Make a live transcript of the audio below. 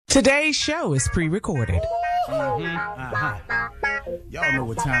Today's show is pre-recorded. Y'all know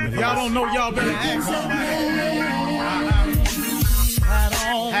what time it is. Y'all don't know, y'all better ask somebody.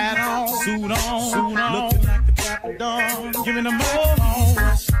 Hat on, suit on, looking like the Dapper Dawn, giving them all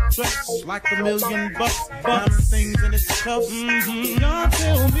dressed like $1 million bucks, things in its cuffs. Y'all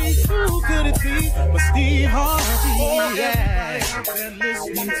tell me who could it be but Steve Harvey? Oh, yeah, out there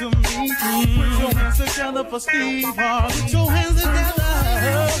listening to me. Put your hands together for Steve Harvey. Put your hands together.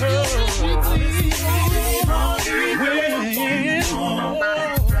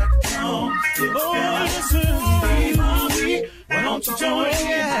 Why don't you join?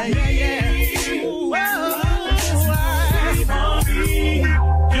 Yeah. Get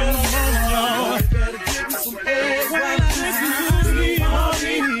on, y'all. Better give me some eggs. Why not listen to me?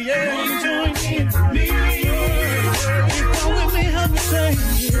 Yeah, join in me. Come with me, help me say.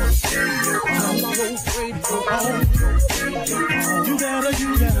 I'm so afraid to go home. You gotta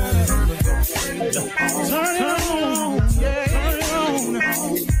turn it on. Yeah, turn it on.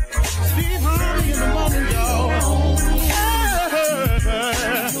 Steve Harvey in the morning, y'all. Turn it on.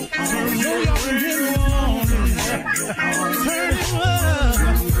 Turn it on.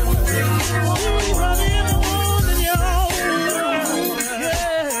 Steve Harvey in the morning, y'all. Yeah.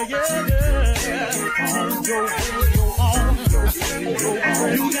 Turn your radio on.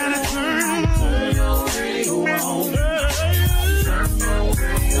 You gotta turn your radio on.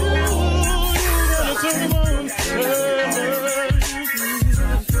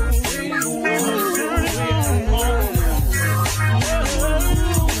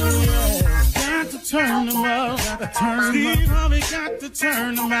 Turn them out. Steve Harvey got to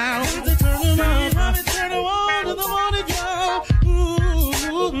turn them out. Steve Harvey turn them on to the morning, y'all.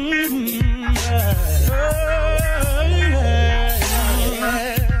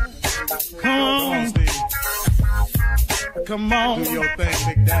 Come on, Steve. Come on. Do your thing,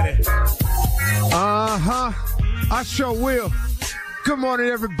 Big Daddy. I sure will. Good morning,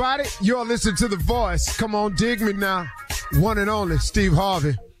 everybody. You're listening to The Voice. Come on, dig me now. One and only Steve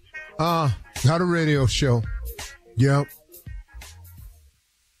Harvey. Got a radio show. Yep.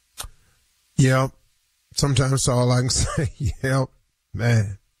 Sometimes that's all I can say. Yep.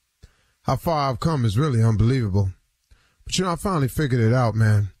 Man. How far I've come is really unbelievable. But I finally figured it out,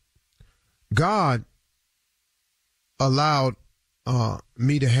 man. God allowed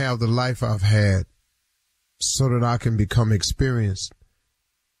me to have the life I've had so that I can become experienced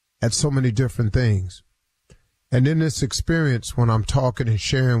at so many different things. And in this experience, when I'm talking and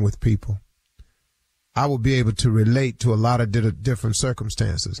sharing with people, I will be able to relate to a lot of different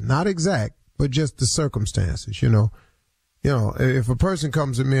circumstances. Not exact, but just the circumstances, you know. If a person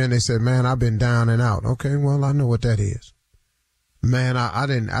comes to me and they say, man, I've been down and out. Okay, well, I know what that is. Man, I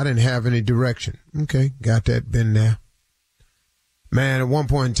didn't have any direction. Okay, got that, been there. Man, at one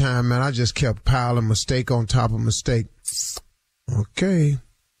point in time, man, I just kept piling mistake on top of mistake. Okay.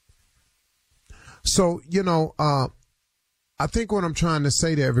 So, I think what I'm trying to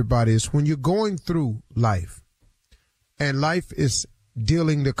say to everybody is when you're going through life and life is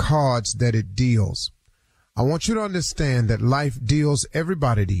dealing the cards that it deals, I want you to understand that life deals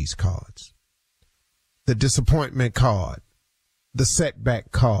everybody these cards. The disappointment card, the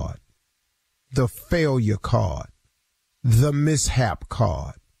setback card, the failure card, the mishap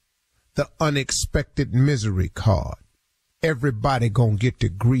card, the unexpected misery card. Everybody gonna get the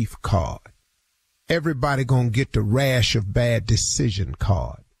grief card. Everybody gonna get the rash of bad decision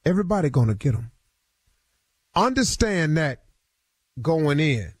card. Everybody gonna get them. Understand that going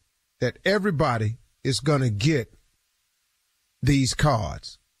in, that everybody is gonna get these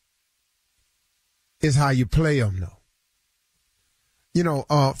cards. Is how you play them,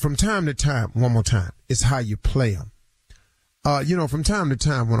 though. From time to time, one more time, it's how you play them. From time to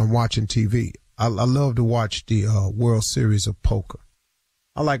time when I'm watching TV, I love to watch the World Series of Poker.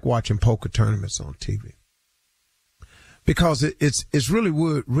 I like watching poker tournaments on TV because it's really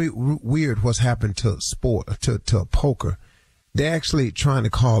weird what's happened to sport, to poker. They're actually trying to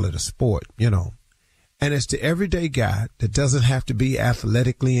call it a sport, and it's the everyday guy that doesn't have to be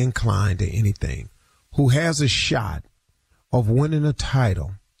athletically inclined or anything, who has a shot of winning a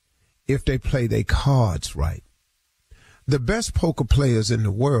title if they play their cards right. The best poker players in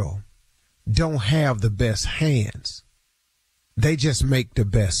the world don't have the best hands. They just make the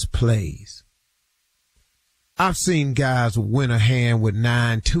best plays. I've seen guys win a hand with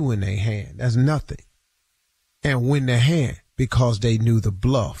 9-2 in their hand. That's nothing. And win their hand because they knew the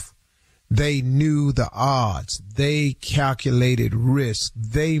bluff. They knew the odds. They calculated risk.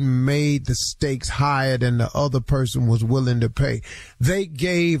 They made the stakes higher than the other person was willing to pay. They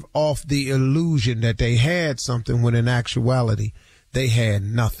gave off the illusion that they had something when in actuality they had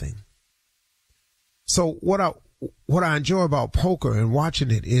nothing. So what I enjoy about poker and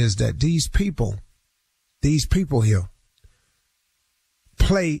watching it is that these people here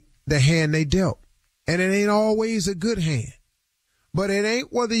play the hand they dealt. And it ain't always a good hand. But it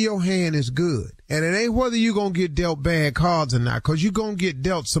ain't whether your hand is good. And it ain't whether you're going to get dealt bad cards or not, because you're going to get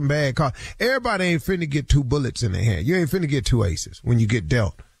dealt some bad cards. Everybody ain't finna get 2 bullets in their hand. You ain't finna get 2 aces when you get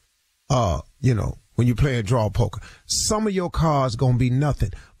dealt, when you play a draw poker. Some of your cards going to be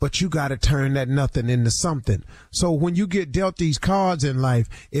nothing, but you got to turn that nothing into something. So when you get dealt these cards in life,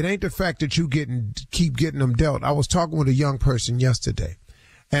 it ain't the fact that you keep getting them dealt. I was talking with a young person yesterday,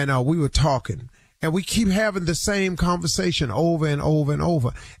 and we were talking. And we keep having the same conversation over and over and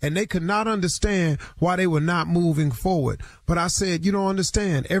over. And they could not understand why they were not moving forward. But I said, you don't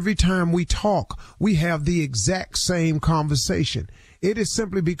understand. Every time we talk, we have the exact same conversation. It is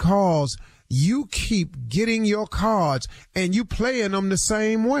simply because you keep getting your cards and you playing them the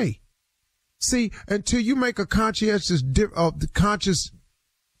same way. See, until you make a conscious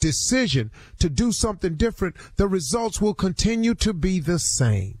decision to do something different, the results will continue to be the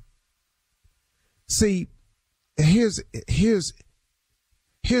same. See, here's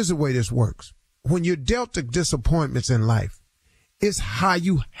the way this works. When you're dealt the disappointments in life, it's how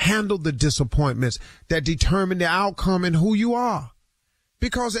you handle the disappointments that determine the outcome and who you are.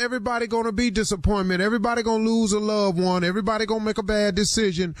 Because everybody gonna be disappointment. Everybody gonna lose a loved one. Everybody gonna make a bad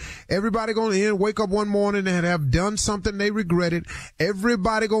decision. Everybody gonna wake up one morning and have done something they regretted.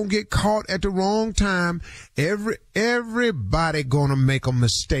 Everybody gonna get caught at the wrong time. Everybody gonna make a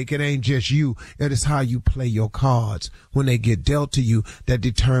mistake. It ain't just you. It is how you play your cards when they get dealt to you that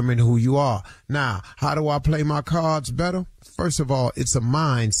determine who you are. Now, how do I play my cards better? First of all, it's a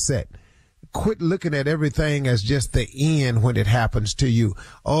mindset. Quit looking at everything as just the end when it happens to you.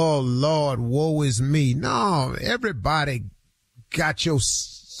 Oh, Lord, woe is me. No, everybody got your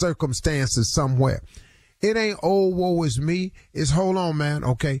circumstances somewhere. It ain't, oh, woe is me. It's, hold on, man.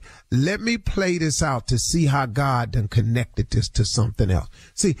 Okay, let me play this out to see how God done connected this to something else.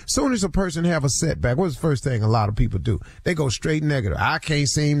 See, soon as a person have a setback, what's the first thing a lot of people do? They go straight negative. I can't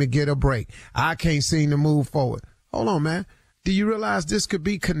seem to get a break. I can't seem to move forward. Hold on, man. Do you realize this could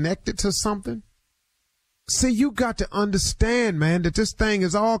be connected to something? See, you got to understand, man, that this thing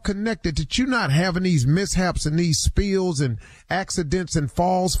is all connected, that you're not having these mishaps and these spills and accidents and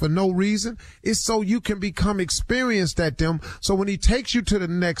falls for no reason. It's so you can become experienced at them. So when he takes you to the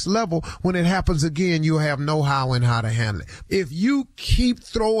next level, when it happens again, you'll have know-how and how to handle it. If you keep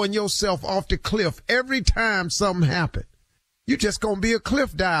throwing yourself off the cliff every time something happens, you're just going to be a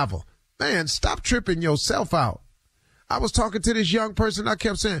cliff diver. Man, stop tripping yourself out. I was talking to this young person. I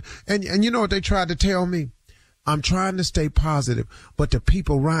kept saying, and you know what they tried to tell me? I'm trying to stay positive, but the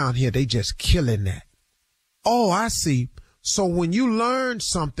people around here, they just killing that. Oh, I see. So when you learn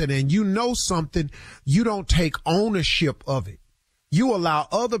something and you know something, you don't take ownership of it. You allow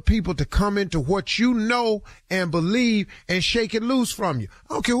other people to come into what you know and believe and shake it loose from you.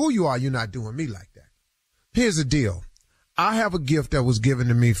 I don't care who you are. You're not doing me like that. Here's the deal. I have a gift that was given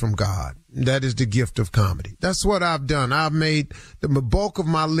to me from God. That is the gift of comedy. That's what I've done. I've made the bulk of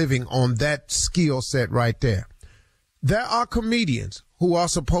my living on that skill set right there. There are comedians who are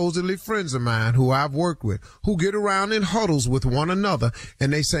supposedly friends of mine who I've worked with, who get around in huddles with one another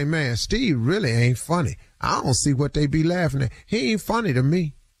and they say, man, Steve really ain't funny. I don't see what they be laughing at. He ain't funny to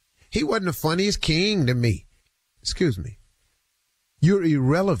me. He wasn't the funniest king to me. Excuse me. You're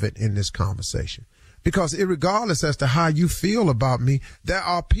irrelevant in this conversation. Because irregardless as to how you feel about me, there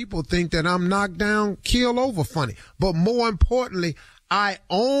are people think that I'm knocked down, keel over funny. But more importantly, I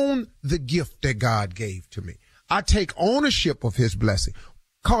own the gift that God gave to me. I take ownership of his blessing.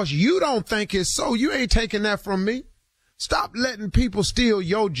 Cause you don't think it's so. You ain't taking that from me. Stop letting people steal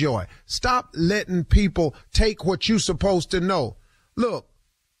your joy. Stop letting people take what you're supposed to know. Look,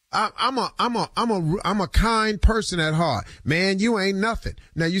 I'm a kind person at heart. Man, you ain't nothing.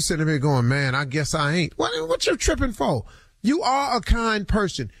 Now you sitting there going, man, I guess I ain't. What you tripping for? You are a kind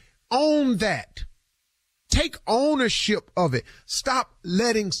person. Own that. Take ownership of it. Stop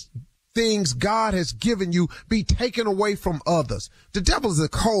letting things God has given you be taken away from others. The devil's a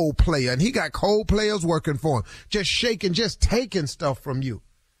cold player and he got cold players working for him. Just shaking, just taking stuff from you.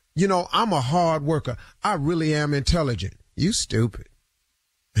 You know, I'm a hard worker. I really am intelligent. You stupid.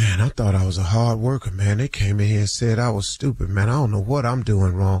 Man, I thought I was a hard worker, man. They came in here and said I was stupid, man. I don't know what I'm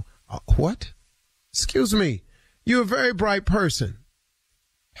doing wrong. What? Excuse me. You're a very bright person.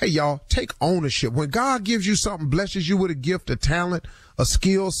 Hey, y'all, take ownership. When God gives you something, blesses you with a gift, a talent, a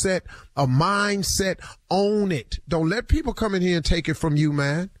skill set, a mindset, own it. Don't let people come in here and take it from you,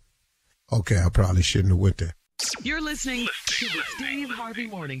 man. Okay, I probably shouldn't have went there. You're listening to the Steve Harvey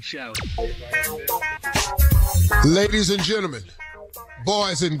Morning Show. Ladies and gentlemen,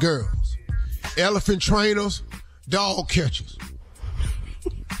 boys and girls, elephant trainers, dog catchers.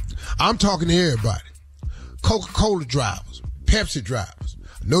 I'm talking to everybody. Coca-Cola drivers, Pepsi drivers.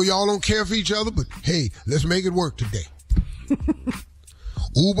 I know y'all don't care for each other, but hey, let's make it work today.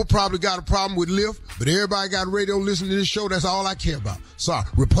 Uber probably got a problem with Lyft, but everybody got a radio listening to this show. That's all I care about. Sorry,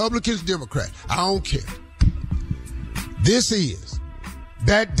 Republicans, Democrats, I don't care. This is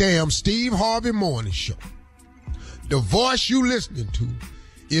that damn Steve Harvey Morning Show. The voice you listening to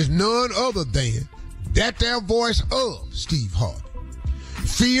is none other than that there voice of Steve Harvey.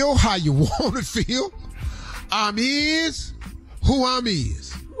 Feel how you want to feel. I'm is who I'm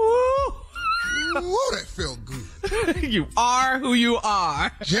is. Ooh, that felt good. You are who you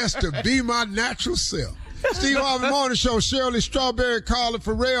are. Just to be my natural self. Steve Harvey Morning Show, Shirley Strawberry, Carla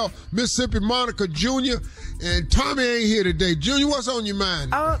Farrell, Mississippi Monica Jr., and Tommy ain't here today. Junior, what's on your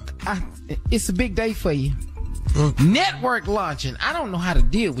mind? It's a big day for you. Network launching. I don't know how to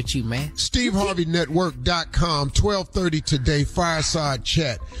deal with you, man. SteveHarveyNetwork.com, 12:30 today, fireside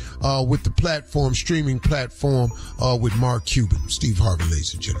chat with the platform, streaming platform with Mark Cuban. Steve Harvey,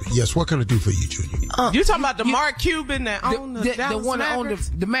 ladies and gentlemen. Yes, what can I do for you, Junior? You talking about the Mark Cuban that owned the Dallas one that owned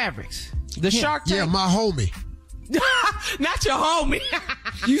Mavericks? the Mavericks. The Shark Tank? Yeah, my homie. Not your homie.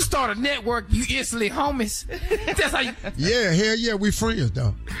 You start a network, you instantly homies. That's how you... Yeah, hell yeah, we friends,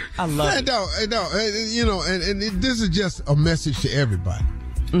 though. I love it. And this is just a message to everybody.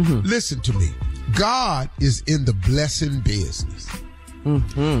 Mm-hmm. Listen to me. God is in the blessing business.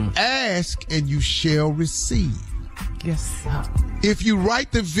 Mm-hmm. Ask and you shall receive. Yes, sir. If you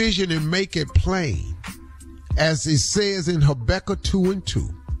write the vision and make it plain, as it says in Habakkuk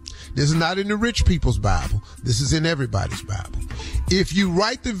 2:2, this is not in the rich people's Bible. This is in everybody's Bible. If you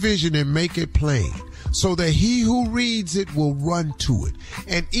write the vision and make it plain, so that he who reads it will run to it.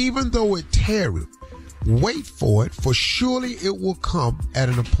 And even though it tarry, wait for it, for surely it will come at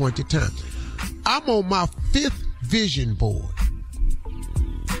an appointed time. I'm on my 5th vision board.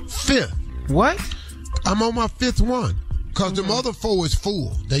 5th. What? I'm on my 5th one. Because the other 4 is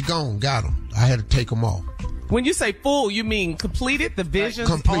full. They gone, got them. I had to take them off. When you say full, you mean completed? The vision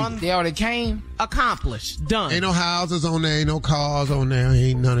on they already came, accomplished, done. Ain't no houses on there, ain't no cars on there,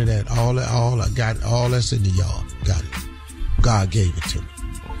 ain't none of that. All I got, all that's in the yard. Got it. God gave it to me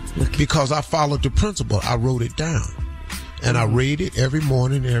because I followed the principle. I wrote it down, and I read it every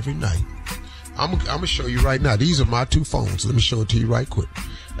morning, every night. I'm gonna show you right now. These are my 2 phones. Let me show it to you right quick.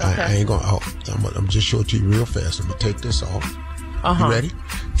 Okay. I ain't gonna. I'm just show it to you real fast. I'm gonna take this off. You ready?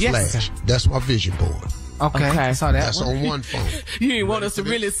 Yes. Flash. That's my vision board. Okay. I saw that. That's on one phone. You didn't want us to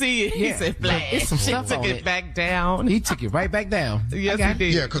really see it. He said, it's some stuff took on it back down. He took it right back down. Yes, he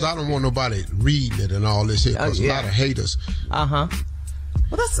did. Yeah, because I don't want nobody reading it and all this here, because a lot of haters. Well,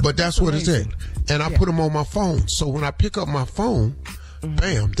 that's what it's in. And I put them on my phone. So when I pick up my phone,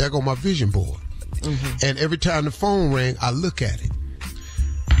 bam, there go my vision board. And every time the phone rang, I look at it.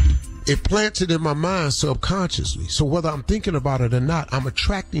 It plants it in my mind subconsciously. So whether I'm thinking about it or not, I'm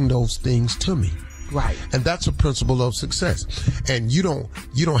attracting those things to me. Right. And that's a principle of success. And you don't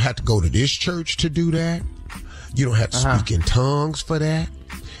have to go to this church to do that. You don't have to speak in tongues for that.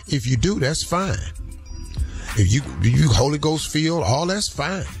 If you do, that's fine. If you Holy Ghost feel, all that's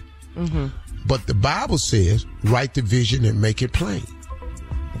fine. But the Bible says, write the vision and make it plain.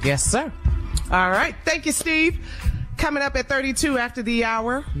 Yes, sir. All right. Thank you, Steve. Coming up at 32 after the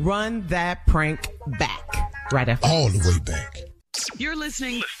hour, run that prank back. Right after. All the way back. You're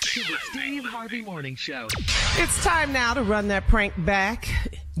listening to the Steve Harvey Morning Show. It's time now to run that prank back.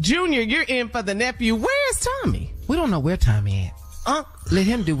 Junior, you're in for the nephew. Where's Tommy? We don't know where Tommy at. Let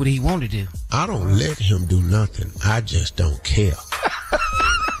him do what he want to do. I don't let him do nothing. I just don't care.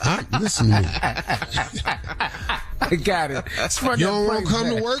 Listen to me. I got it. You don't want to come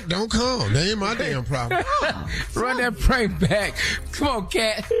to work? Don't come. That ain't my damn problem. Run that prank back. Come on,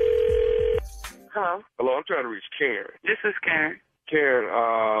 cat. Hello? Hello, I'm trying to reach Karen. This is Karen. Karen,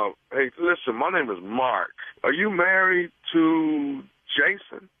 hey, listen, my name is Mark. Are you married to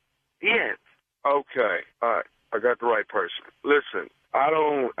Jason? Yes. Okay. All right. I got the right person. Listen, I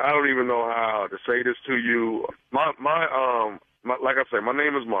don't even know how to say this to you. My like I say, my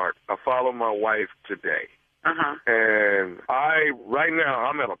name is Mark. I follow my wife today. And right now,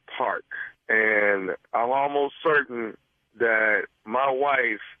 I'm at a park, and I'm almost certain that my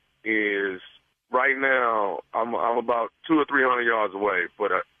wife is, right now, I'm about 200 or 300 yards away,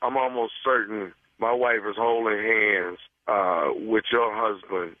 but I'm almost certain my wife is holding hands with your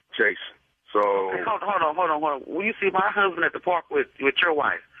husband, Jason. So hey, hold on. When you see my husband at the park with your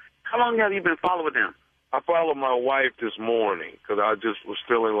wife, how long have you been following them? I followed my wife this morning because I just was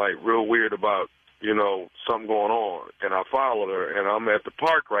feeling like real weird about, you know, something going on. And I followed her, and I'm at the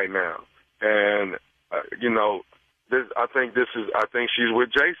park right now. And, you know, I think she's with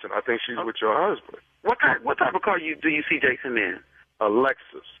Jason. I think she's with your husband. What type of car do you see Jason in? A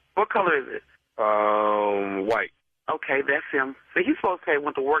Lexus. What color is it? White. Okay, that's him. So he's supposed to have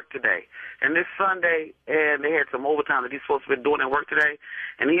went to work today. And this Sunday, and they had some overtime that he's supposed to be doing at work today.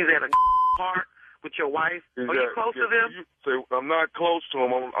 And he's at a park with your wife. Are you close to them? I'm not close to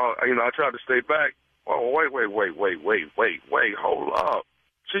him. You know, I tried to stay back. Oh, wait. Hold up.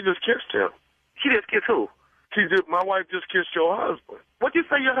 She just kissed him. She just kissed who? My wife just kissed your husband. What you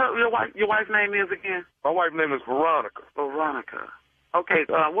say your wife's name is again? My wife's name is Veronica. Veronica. Okay,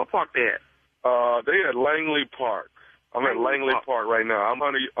 what park they at? They at Langley Park. I'm at Langley Park right now. I'm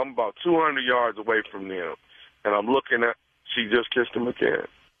about 200 yards away from them, and I'm looking at. She just kissed him again.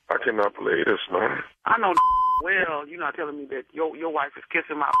 I cannot believe this, man. I know. Well, you're not telling me that your wife is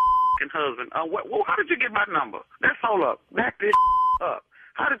kissing my husband. How did you get my number? Let's hold up. Back this up.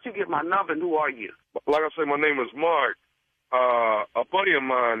 How did you get my number, and who are you? Like I said, my name is Mark. A buddy of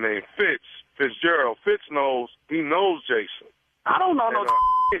mine named Fitzgerald. Fitz knows Jason. I don't know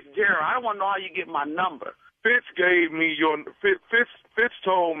Fitzgerald. I want to know how you get my number. Fitz gave me Fitz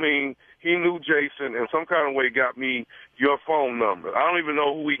told me he knew Jason and some kind of way got me your phone number. I don't even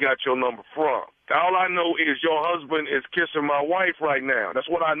know who he got your number from. All I know is your husband is kissing my wife right now. That's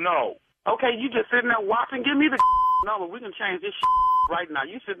what I know. Okay, you just sitting there watching. Give me the number. We can change this right now.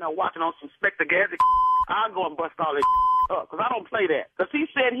 You sitting there watching on some Spectre Gadget. I'll go and bust all this up because I don't play that. Because he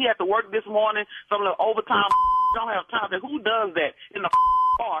said he had to work this morning, some little overtime. Don't have time. Who does that in the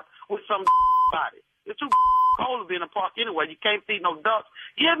park with some body? It's too cold to be in the park anyway. You can't feed no ducks.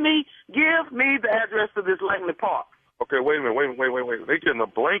 Give me the address to this Langley Park. Okay, wait a minute. Wait. They getting a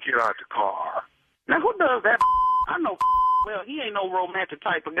blanket out the car. Now, who does that? I know well, he ain't no romantic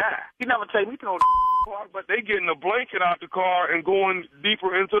type of guy. He never take me to no park, but they getting a blanket out the car and going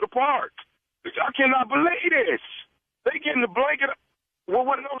deeper into the park. I cannot believe this. They getting the blanket. Well,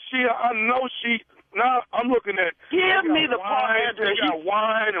 what? I know she. Now I'm looking at. Give me the park address. They got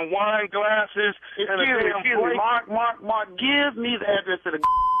wine and wine glasses. Excuse me, Mark. Give me the address to the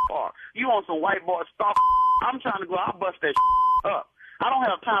park. You on some white boy stuff? I'm trying to go. I'll bust that up. I don't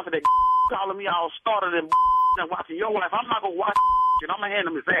have time for that calling me all started and watching your wife. I'm not gonna watch and I'm gonna hand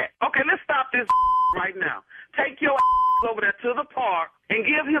him his ass. Okay, let's stop this right now. Take your over there to the park and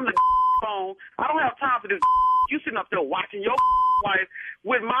give him the phone. I don't have time for this. You sitting up there watching your wife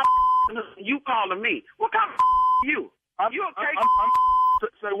with my you calling me. What kind of you? You okay?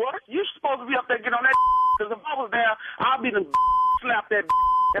 Say what? You supposed to be up there getting on that because if I was there, I'd be the slap that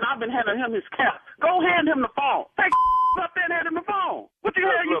and I've been handing him his cap. Go hand him the phone. Take up there and hand him the phone. What the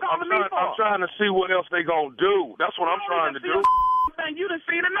hell you calling me for? I'm trying to see what else they gonna do. That's what I'm trying to do. You done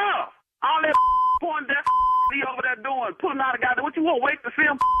seen enough. All that porn that he over there doing, putting out a guy. What you want? Wait to see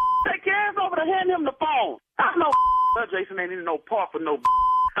him? Take your hands over there, hand him the phone. I know Jason ain't in no park for no.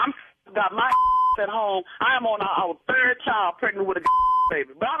 I'm got my at home. I am on our third child pregnant with a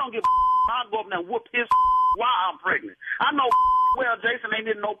baby, but I don't give. I'll go up there and whoop his while I'm pregnant. I know well Jason ain't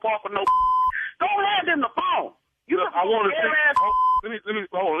in no park for no. Don't hand him the phone. I want to see.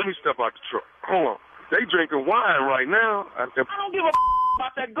 Let me step out the truck. Hold on. They drinking wine right now. I don't give a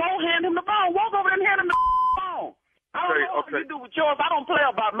about that. Go hand him the phone. Walk over there and hand him the phone. I don't know what you do with yours. I don't play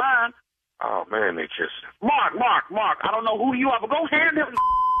about mine. Oh man, they kissing. Mark. I don't know who you are, but go hand him the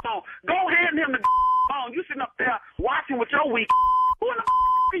phone. Go hand him the phone. You sitting up there watching with your weak. Who in the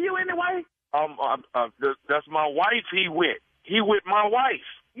are you anyway? That's my wife. He with my wife.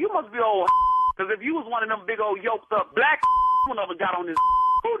 You must be old. Because if you was one of them big old yoked up black one of them got on this.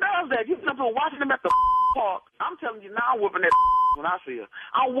 Who does that? You up there watching them at the park. I'm telling you now, I'm whooping that when I see her.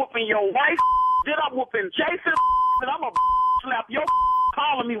 I'm whooping your wife. Then I'm whooping Jason. And I'm going to slap your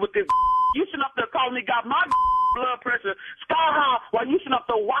calling me with this. You sitting up there calling me, got my blood pressure sky high while you sitting up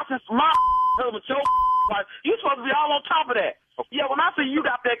there watching my with your wife. You supposed to be all on top of that. Yeah, when I see you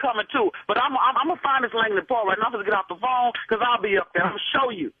got that coming too. But I'm going to find this Langley Park right now. I'm going to get off the phone because I'll be up there. I'm going to show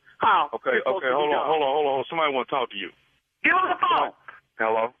you how. Okay. Hold on. Somebody want to talk to you. Give him the phone.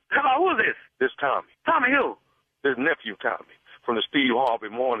 Hello, who is this? This Tommy. Tommy who? This nephew Tommy from the Steve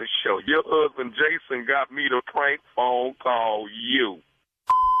Harvey Morning Show. Your husband Jason got me to prank phone call you.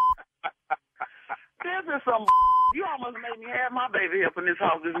 This is some you almost made me have my baby up in this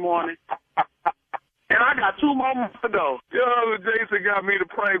house this morning. And I got 2 more months to go. Your husband Jason got me to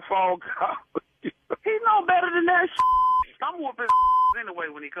prank phone call you. He know better than that I'm whooping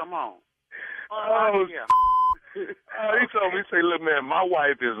anyway when he come home. Oh, yeah. He told me, he say, look, man, my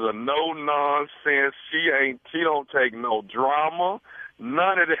wife is a no-nonsense. She don't take no drama.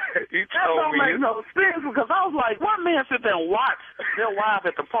 None of that. He told me. That don't make no sense because I was like, what man sit there and watch their wife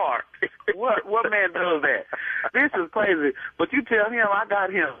at the park? What man does that? This is crazy. But you tell him, I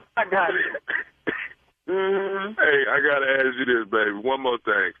got him. Mm-hmm. Hey, I got to ask you this, baby. One more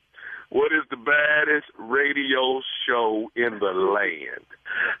thing. What is the baddest radio show in the land?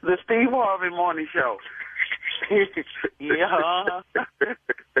 The Steve Harvey Morning Show. Yeah.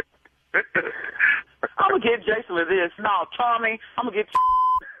 I'm going to get Jason with this. No, Tommy, I'm going to get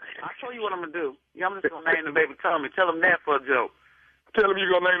I'll show you what I'm going to do. Yeah, I'm just going to name the baby Tommy. Tell him that for a joke. Tell him you're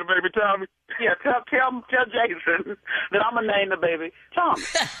going to name the baby Tommy? Yeah, tell Jason that I'm going to name the baby Tommy.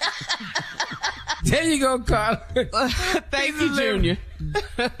 There you go, Carl. Thank you, Junior.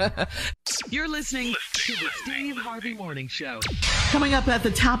 You're listening to the Steve Harvey Morning Show. Coming up at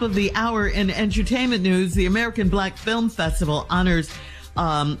the top of the hour in entertainment news, the American Black Film Festival honors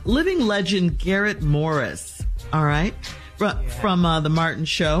living legend Garrett Morris. All right. From The Martin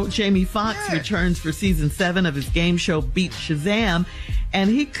Show. Jamie Foxx returns for season 7 of his game show Beat Shazam, and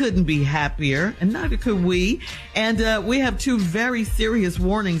he couldn't be happier, and neither could we. And we have 2 very serious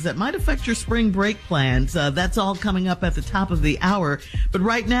warnings that might affect your spring break plans. That's all coming up at the top of the hour. But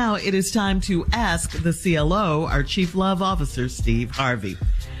right now, it is time to ask the CLO, our Chief Love Officer, Steve Harvey.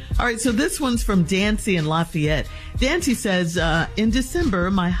 All right, so this one's from Dancy in Lafayette. Dancy says, in December,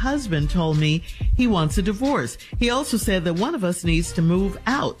 my husband told me he wants a divorce. He also said that one of us needs to move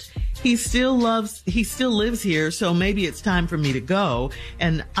out. He still lives here, so maybe it's time for me to go.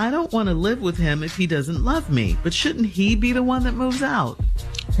 And I don't want to live with him if he doesn't love me. But shouldn't he be the one that moves out?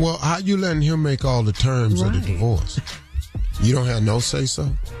 Well, how you letting him make all the terms of the divorce? You don't have no say-so?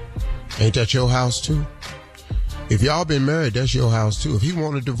 Ain't that your house, too? If y'all been married, that's your house, too. If he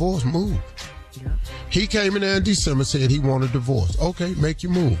want a divorce, move. Yeah. He came in there in December, said he want a divorce. Okay, make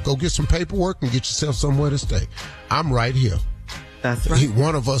your move. Go get some paperwork and get yourself somewhere to stay. I'm right here. That's right.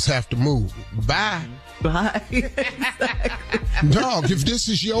 One of us have to move. Bye. Bye. Exactly. Dog, if this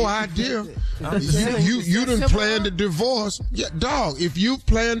is your idea, you done planned a divorce. Yeah, dog, if you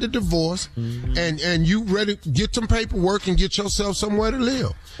planned a divorce and you ready to get some paperwork and get yourself somewhere to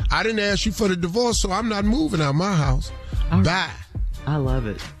live. I didn't ask you for the divorce, so I'm not moving out my house. Bye. I love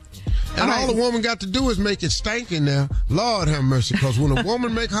it. And all the woman got to do is make it stinking now. Lord have mercy, because when a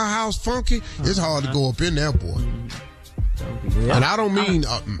woman make her house funky, it's hard to go up in there, boy. Yeah. And I don't mean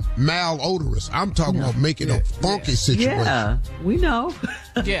malodorous. I'm talking about making a funky situation. Yeah, we know.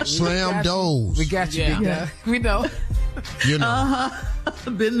 Yeah, Slam doors. We got you, big guy. We know. You know.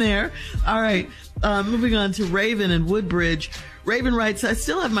 Been there. All right. Moving on to Raven in Woodbridge. Raven writes, I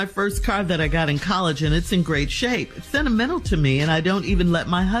still have my first car that I got in college, and it's in great shape. It's sentimental to me, and I don't even let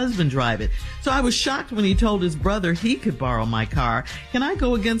my husband drive it. So I was shocked when he told his brother he could borrow my car. Can I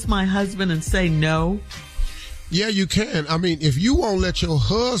go against my husband and say no? Yeah, you can. I mean, if you won't let your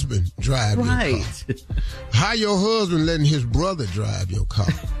husband drive your car, how your husband letting his brother drive your car?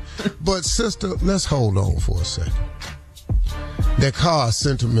 But sister, let's hold on for a second. That car is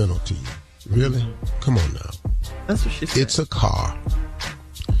sentimental to you. Really? Come on now. That's what she said. It's a car.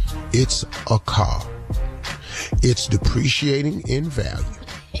 It's a car. It's depreciating in value.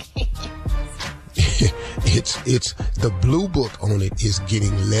 It's the blue book on it is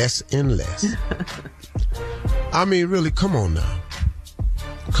getting less and less. I mean, really, come on now.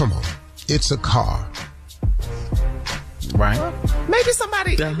 Come on. It's a car. Right. Well, maybe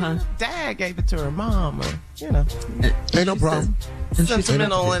somebody, dad gave it to her mom, or, you know. Ain't no problem.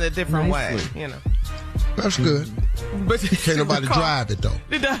 Sentimental in a different way, you know. That's good. But can't nobody drive it, though.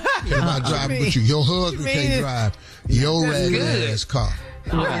 Can't nobody drive it but you. Your husband can't drive your ragged-ass car.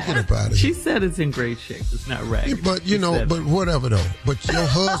 Get about it. She said it's in great shape. It's not ragged. But, you know, but whatever, though. But your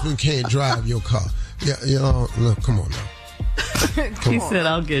husband can't drive your car. Yeah, you know, look, come on now. He said,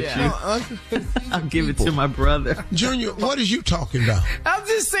 I'll get you. I'll give it to my brother. Junior, what is you talking about? I'm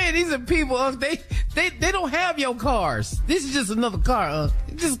just saying, these are people, they don't have your cars. This is just another car,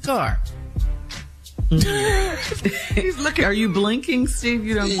 It's just a car. He's looking. Are you blinking, Steve?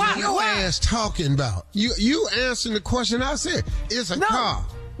 You don't. What your ass talking about? You answering the question I said. It's a car.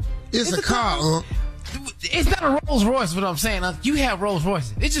 It's a car. It's not a Rolls Royce. What I'm saying, you have Rolls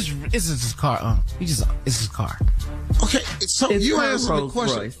Royces. It's just a car. It's just a car. Okay, so it's you answer the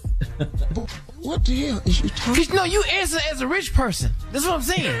question. What the hell is you talking about? No, you answer as a rich person. That's what I'm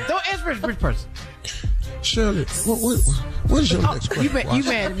saying. Don't answer as a rich person. Shirley, what is your next question? You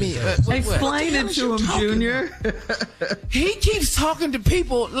mad at me? Explain it to him, Junior. He keeps talking to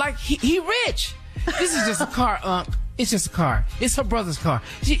people like he rich. This is just a car, It's just a car. It's her brother's car.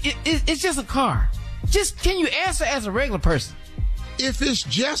 It's just a car. Just can you answer as a regular person? If it's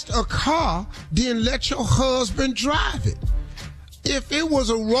just a car, then let your husband drive it. If it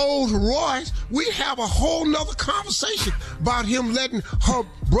was a Rolls Royce, we'd have a whole nother conversation about him letting her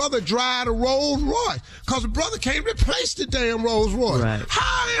brother drive the Rolls Royce. Because the brother can't replace the damn Rolls Royce. Right.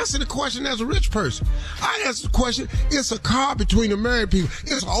 How I answer the question as a rich person? I answer the question, it's a car between the married people.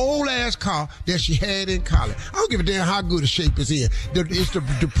 It's an old-ass car that she had in college. I don't give a damn how good a shape it's in. It's the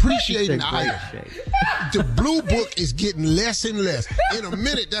depreciating item. The blue book is getting less and less. In a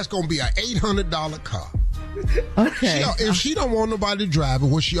minute, that's going to be an $800 car. Okay. If she don't want nobody to drive it,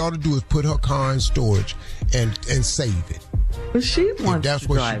 what she ought to do is put her car in storage and save it. But she wants that's to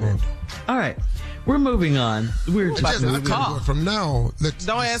what drive she it. wants. All right. We're moving on. We're just moving on. From now on,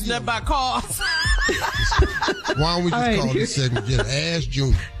 Don't ask nothing about cars. Why don't we just call this segment just Ask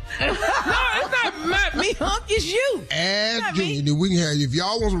Junior? No, it's not me, Hunk. It's you. Ask Junior. Then we can have, if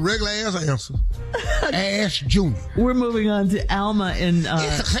y'all want some regular ass answer, Ask Junior. We're moving on to Alma in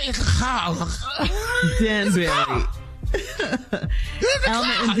It's a car. Danbury.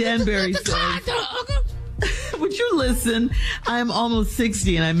 Alma in Danbury says, would you listen? I'm almost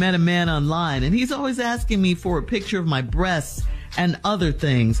 60 and I met a man online and he's always asking me for a picture of my breasts and other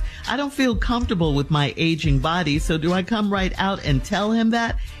things. I don't feel comfortable with my aging body, so do I come right out and tell him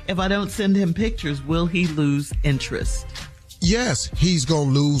that? If I don't send him pictures, will he lose interest? Yes, he's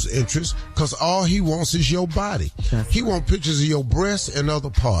going to lose interest because all he wants is your body. He wants pictures of your breasts and other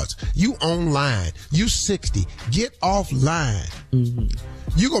parts. You online. You 60. Get offline. Mm-hmm.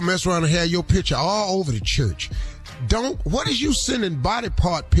 You going to mess around and have your picture all over the church. What is you sending body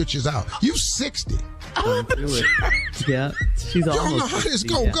part pictures out? You 60. Don't do it. Yeah, she's almost. You don't know how this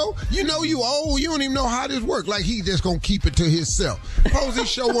gonna go. You know you old. You don't even know how this works. Like he just gonna keep it to himself. Suppose he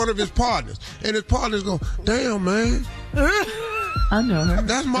show one of his partners, and his partners go, "Damn, man, I know her.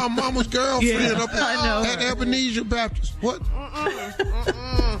 That's my mama's girlfriend up at Ebenezer Baptist." What?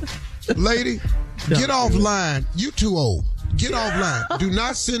 Lady, get offline. You too old. Get offline. Do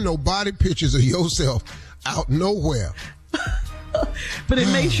not send no body pictures of yourself out nowhere. But it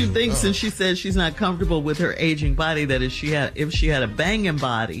makes you think, since she says she's not comfortable with her aging body, that if she had a banging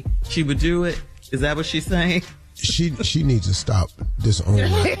body, she would do it. Is that what she's saying? She needs to stop this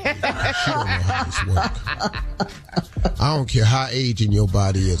online. She don't know how this works. I don't care how aging your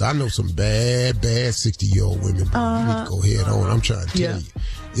body is. I know some bad 60-year-old women. You need to go head on. I'm trying to tell you.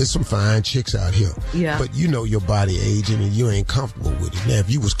 There's some fine chicks out here. Yeah. But you know your body aging and you ain't comfortable with it. Now,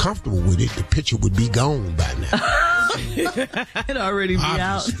 if you was comfortable with it, the picture would be gone by now. It'd already be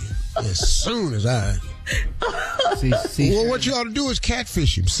obviously, out. As soon as I... See, well, what you ought to do is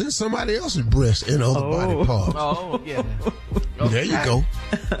catfish him. Send somebody else's breast and other body parts. Oh, yeah. There you go.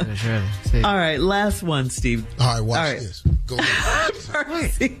 All right, last one, Steve. All right, watch this. Go ahead.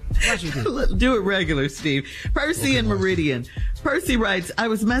 Percy. Do it regular, Steve. Percy in Meridian. Percy writes, I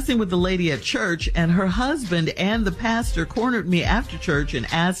was messing with the lady at church and her husband and the pastor cornered me after church and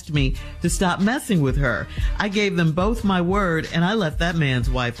asked me to stop messing with her. I gave them both my word and I left that man's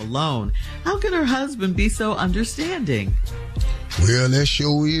wife alone. How can her husband be so understanding? Well, that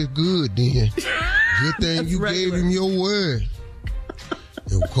sure is good then. Good thing you gave him your word.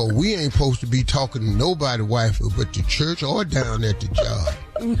 Because we ain't supposed to be talking to nobody wife but the church or down at the job.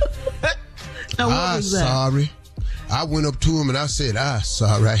 Now, what was that? Sorry. I went up to him and I said,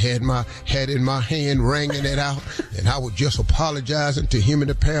 sorry. I had my hat in my hand wringing it out and I was just apologizing to him and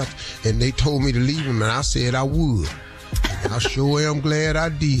the pastor and they told me to leave him and I said I would. And I sure am glad I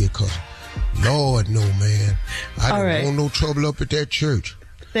did because Lord no, man. I didn't want no trouble up at that church.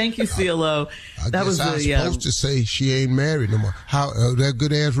 Thank you, CLO. I was supposed to say she ain't married no more. How that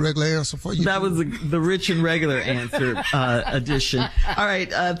good ass regular answer for you? That was the rich and regular answer edition. All right,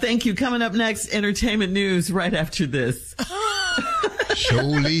 thank you. Coming up next, entertainment news right after this.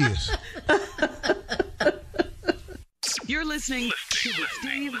 Sure is. You're listening to the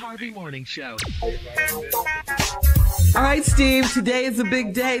Steve Harvey Morning Show. All right, Steve, today is a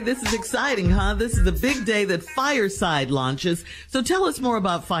big day. This is exciting, huh? This is the big day that Fireside launches. So tell us more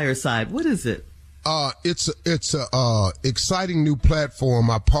about Fireside. What is it? It's a exciting new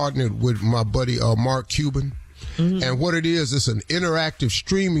platform. I partnered with my buddy Mark Cuban. Mm-hmm. And what it is, it's an interactive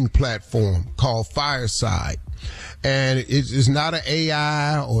streaming platform called Fireside. And it's not an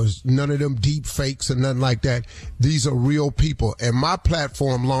AI or none of them deep fakes or nothing like that. These are real people. And my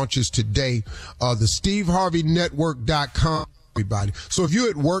platform launches today, the SteveHarveyNetwork.com. Everybody. So if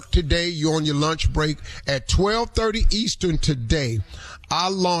you're at work today, you're on your lunch break at 12:30 Eastern today, I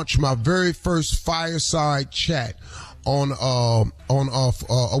launch my very first Fireside chat on with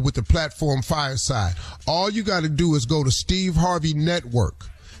the platform Fireside. All you got to do is go to Steve Harvey Network.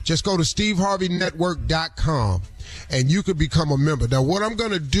 Just go to steveharveynetwork.com and you can become a member. Now, what I'm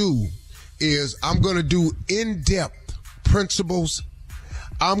going to do is I'm going to do in-depth principles.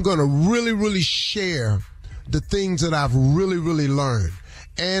 I'm going to really, really share the things that I've really, really learned.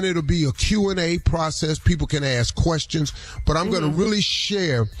 And it'll be a Q&A process. People can ask questions, but I'm going to really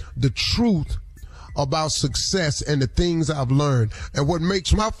share the truth about success and the things I've learned. And what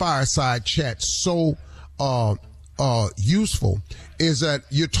makes my fireside chat so useful is that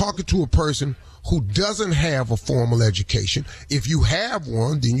you're talking to a person who doesn't have a formal education. If you have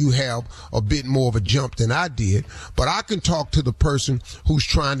one, then you have a bit more of a jump than I did. But I can talk to the person who's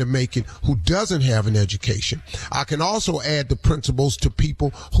trying to make it, who doesn't have an education. I can also add the principles to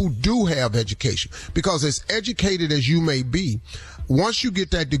people who do have education. Because as educated as you may be, once you get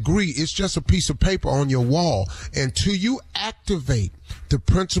that degree, it's just a piece of paper on your wall. Until you activate the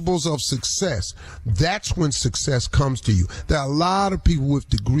principles of success, that's when success comes to you. There are a lot of people with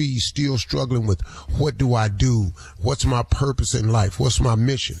degrees still struggling with, what do I do? What's my purpose in life? What's my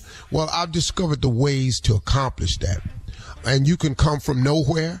mission? Well, I've discovered the ways to accomplish that. And you can come from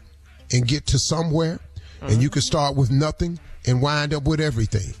nowhere and get to somewhere, and you can start with nothing and wind up with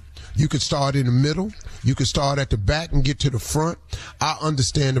everything. You could start in the middle. You could start at the back and get to the front. I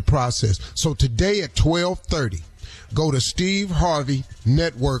understand the process. So today at 12:30, go to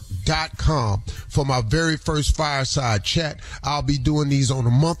steveharveynetwork.com for my very first fireside chat. I'll be doing these on a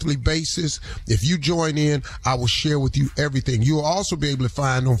monthly basis. If you join in, I will share with you everything. You'll also be able to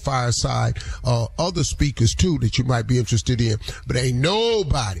find on Fireside other speakers too that you might be interested in. But ain't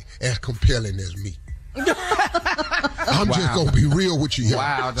nobody as compelling as me. I'm just going to be real with you here.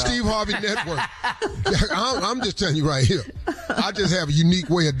 Wow, Steve Harvey Network. I'm just telling you right here. I just have a unique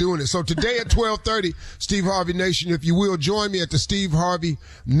way of doing it. So today at 12:30, Steve Harvey Nation, if you will, join me at the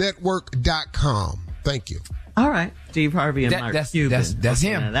steveharveynetwork.com. Thank you. All right. Steve Harvey and Mark Cuban. That's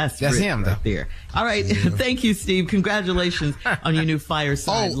him. That's him right there. All right. Thank you, Steve. Congratulations on your new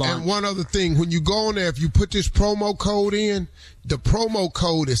Fireside launch. And one other thing. When you go on there, if you put this promo code in, the promo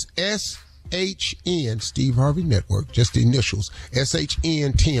code is SHN, Steve Harvey Network, just the initials,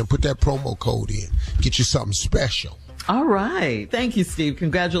 SHN10. Put that promo code in. Get you something special. All right. Thank you, Steve.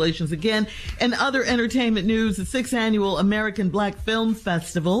 Congratulations again. And other entertainment news, the 6th Annual American Black Film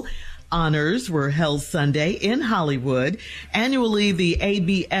Festival honors were held Sunday in Hollywood. Annually, the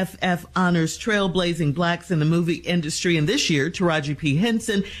ABFF honors trailblazing blacks in the movie industry. And this year, Taraji P.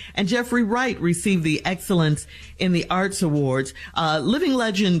 Henson and Jeffrey Wright received the Excellence in the Arts Awards. Living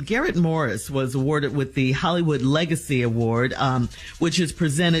legend Garrett Morris was awarded with the Hollywood Legacy Award, which is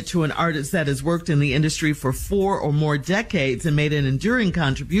presented to an artist that has worked in the industry for 4 or more decades and made an enduring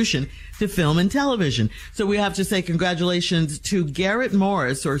contribution to film and television. So we have to say congratulations to Garrett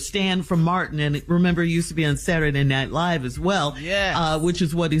Morris, or Stan from Martin. And remember, he used to be on Saturday Night Live as well, which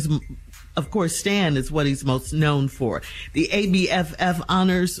is what he's, of course, Stan is what he's most known for. The ABFF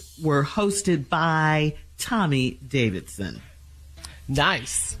honors were hosted by Tommy Davidson.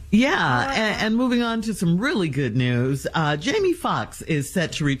 Nice. Yeah, and moving on to some really good news. Jamie Foxx is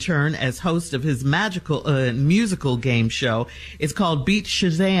set to return as host of his musical game show. It's called Beat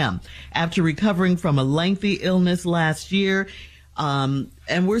Shazam. After recovering from a lengthy illness last year, and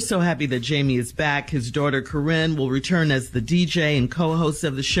we're so happy that Jamie is back. His daughter Corinne will return as the DJ and co-host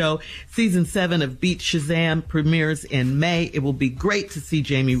of the show. Season 7 of Beat Shazam premieres in May. It will be great to see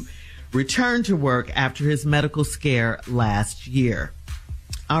Jamie return to work after his medical scare last year.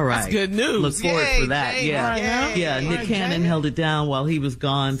 All right. That's good news. Look forward for that. Jamie. Yeah. Nick Cannon held it down while he was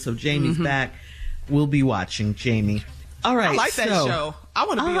gone, so Jamie's back. We'll be watching Jamie. All right. I like that show. I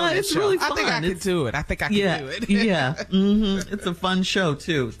want to be on that it's show. Really I fun. think I could do it. I can do it. Yeah. It's a fun show,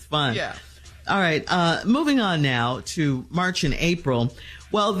 too. It's fun. Yeah. All right. Moving on now to March and April.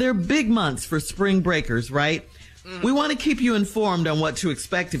 Well, they're big months for spring breakers, right? We want to keep you informed on what to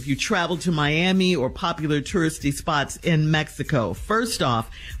expect if you travel to Miami or popular touristy spots in Mexico. First off,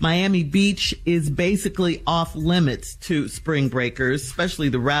 Miami Beach is basically off limits to spring breakers, especially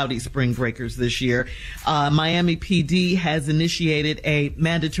the rowdy spring breakers this year. Miami PD has initiated a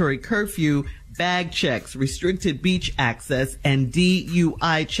mandatory curfew, bag checks, restricted beach access, and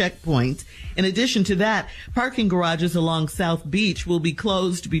DUI checkpoints. In addition to that, parking garages along South Beach will be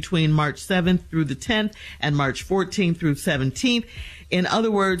closed between March 7th through the 10th and March 14th through 17th. In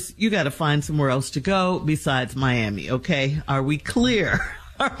other words, you got to find somewhere else to go besides Miami, okay? Are we clear?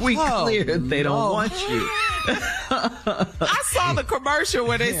 Are we clear? They don't want you. I saw the commercial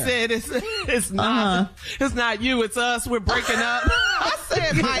where they said it's not you, it's us. We're breaking up. I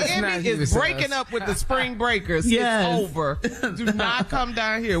said Miami is breaking up with the spring breakers. Yes. It's over. Do not come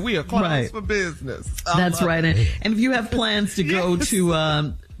down here. We are closed for business. That's right. And if you have plans to go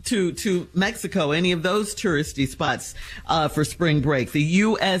to Mexico, any of those touristy spots for spring break. The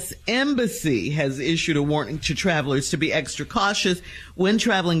U.S. Embassy has issued a warning to travelers to be extra cautious when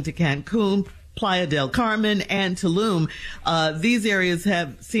traveling to Cancun, Playa del Carmen, and Tulum. These areas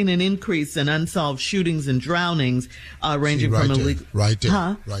have seen an increase in unsolved shootings and drownings, ranging from illegal. Right there.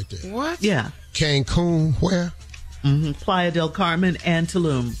 Huh? Right there. What? Yeah. Cancun, where? Playa del Carmen and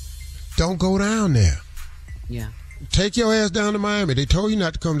Tulum. Don't go down there. Yeah. Take your ass down to Miami. They told you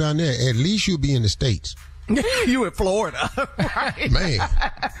not to come down there. At least you'll be in the States. You in Florida, right?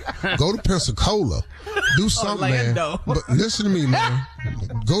 Man, go to Pensacola. Do something, Orlando. man. But listen to me, man.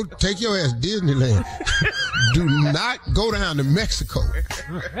 Go take your ass to Disneyland. Do not go down to Mexico.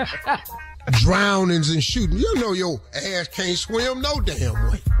 Drownings and shooting. You know your ass can't swim no damn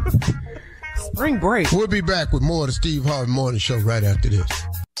way. Spring break. We'll be back with more of the Steve Harvey Morning Show right after this.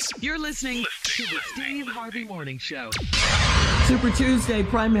 You're listening to the Steve Harvey Morning Show. Super Tuesday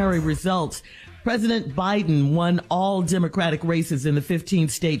primary results. President Biden won all Democratic races in the 15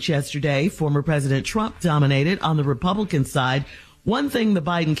 states yesterday. Former President Trump dominated on the Republican side. One thing the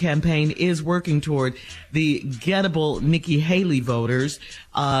Biden campaign is working toward, the gettable Nikki Haley voters.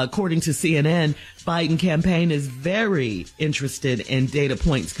 According to CNN, Biden campaign is very interested in data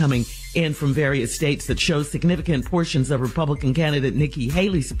points coming in from various states that show significant portions of Republican candidate Nikki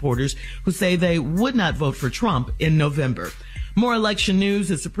Haley supporters who say they would not vote for Trump in November. More election news.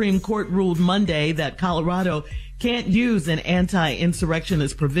 The Supreme Court ruled Monday that Colorado can't use an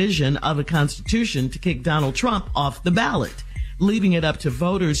anti-insurrectionist provision of the Constitution to kick Donald Trump off the ballot, leaving it up to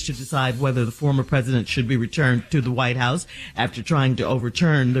voters to decide whether the former president should be returned to the White House after trying to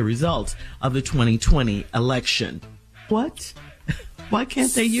overturn the results of the 2020 election. What? Why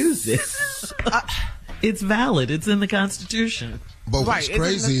can't they use this? It's valid. It's in the Constitution. But what's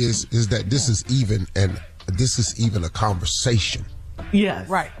crazy is that this is even a conversation. Yes.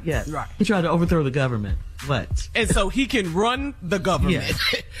 Right. Yes. Right. He tried to overthrow the government. What? And so he can run the government.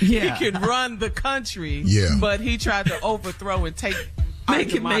 Yeah. He can run the country. Yeah. But he tried to overthrow and take our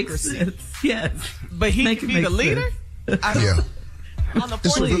Make it make democracy. sense. Yes. But he can be the leader? Yeah. On the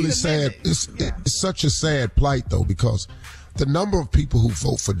It's 14th really sad. Amendment. It's such a sad plight, though, because the number of people who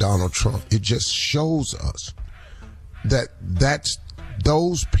vote for Donald Trump, it just shows us that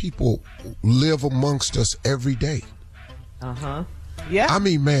those people live amongst us every day. Uh-huh. Yeah. I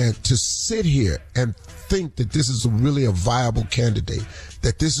mean, man, to sit here and think that this is really a viable candidate,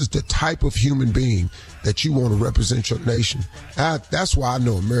 that this is the type of human being that you want to represent your nation, that's why I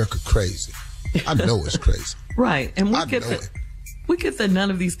know America crazy. I know it's crazy. Right. And we get that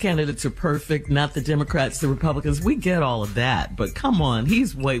none of these candidates are perfect, not the Democrats, the Republicans. We get all of that. But come on,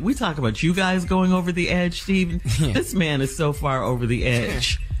 we talk about you guys going over the edge, Steve. This man is so far over the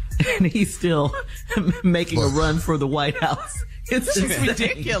edge. And he's still making a run for the White House. It's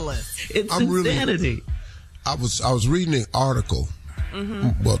ridiculous. It's insanity. I was reading an article.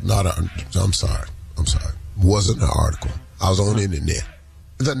 Mm-hmm. Well, I'm sorry. Wasn't an article. I was on the internet.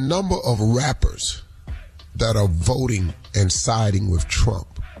 The number of rappers that are voting and siding with Trump.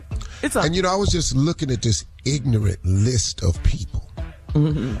 And, I was just looking at this ignorant list of people.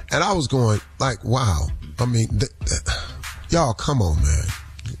 Mm-hmm. And I was going like, wow. I mean, y'all, come on, man.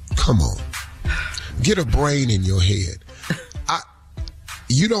 Come on. Get a brain in your head.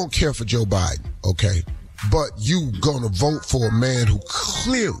 You don't care for Joe Biden, okay? But you gonna vote for a man who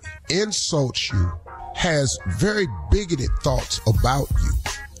clearly insults you, has very bigoted thoughts about you.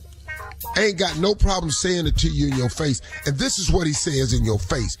 Ain't got no problem saying it to you in your face. And this is what he says in your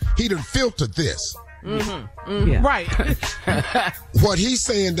face. He done filtered this. Mm-hmm. Mm-hmm. Yeah. Right. What he's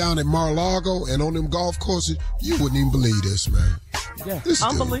saying down at Mar-a-Lago and on them golf courses, you wouldn't even believe this, man. Yeah, this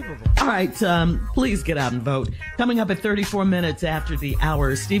unbelievable. All right, please get out and vote. Coming up at 34 minutes after the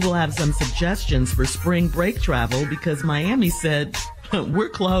hour, Steve will have some suggestions for spring break travel because Miami said we're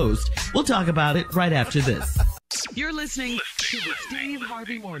closed. We'll talk about it right after this. You're listening to the Steve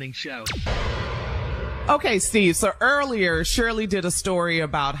Harvey Morning Show. Okay, Steve, so earlier Shirley did a story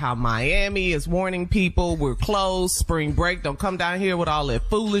about how Miami is warning people we're closed, spring break, don't come down here with all that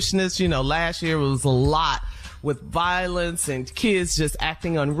foolishness. Last year was a lot with violence and kids just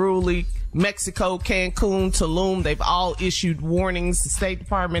acting unruly. Mexico, Cancun, Tulum, they've all issued warnings, the State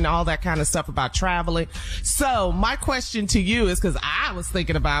Department, all that kind of stuff about traveling. So my question to you is, because I was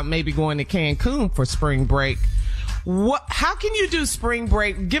thinking about maybe going to Cancun for spring break. How can you do spring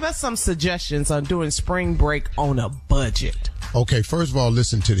break? Give us some suggestions on doing spring break on a budget. Okay, first of all,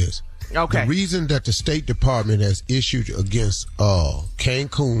 listen to this. Okay. The reason that the State Department has issued against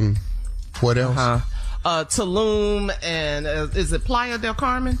Cancun, what else? Tulum, and is it Playa del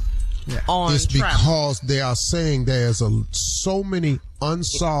Carmen? on It's travel. because they are saying there's so many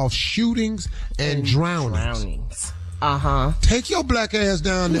unsolved shootings and drownings. Take your black ass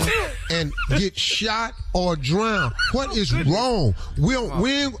down there and get shot or drowned. What is wrong?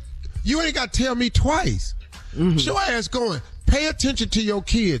 You ain't got to tell me twice. Your ass going. Pay attention to your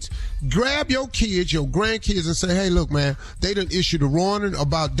kids. Grab your kids, your grandkids, and say, hey, look, man, they done issued a warning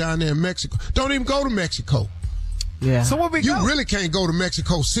about down there in Mexico. Don't even go to Mexico. Yeah. So what we You go? really can't go to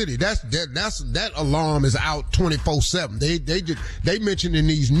Mexico City. That alarm is out 24/7. They mentioned in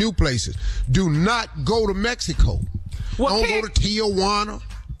these new places. Do not go to Mexico. Don't go to Tijuana.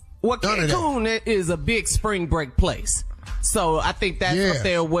 Well, Cancun is a big spring break place. So I think that's up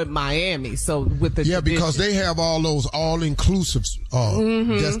there with Miami. So with the because they have all those all-inclusive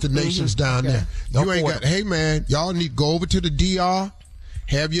destinations down there. You ain't got. Hey man, y'all need to go over to the DR.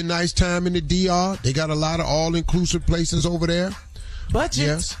 Have your nice time in the DR. They got a lot of all-inclusive places over there. Budget.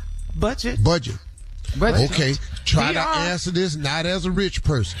 Yes. Budget. Okay. Try to answer this not as a rich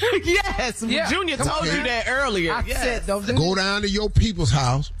person. Yes. Yeah. Junior told you that earlier. I said, Go down to your people's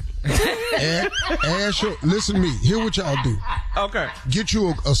house. Listen to me. Hear what y'all do. Okay. Get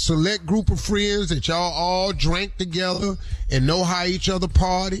you a select group of friends that y'all all drank together and know how each other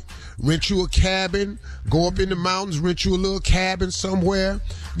party. Rent you a cabin. Go up in the mountains. Rent you a little cabin somewhere.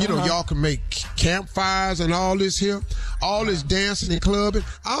 You know, y'all can make campfires and all this here. All this dancing and clubbing.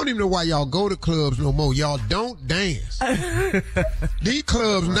 I don't even know why y'all go to clubs no more. Y'all don't dance. These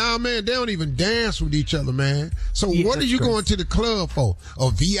clubs now, man, they don't even dance with each other, man. So what are you going to the club for?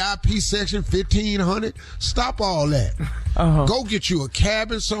 A VIP section, 1,500? Stop all that. Go get you a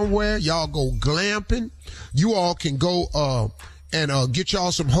cabin somewhere. Y'all go glamping. You all can go and get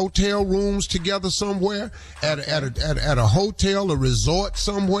y'all some hotel rooms together somewhere at a hotel, a resort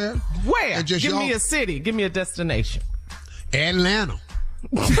somewhere. Where? Give me a city. Give me a destination. Atlanta.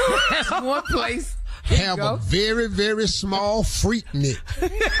 That's one place. Have a very, very small Freaknik.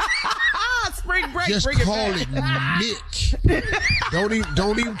 Spring break. Just call it Nick.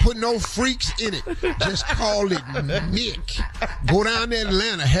 Don't even put no freaks in it. Just call it Nick. Go down to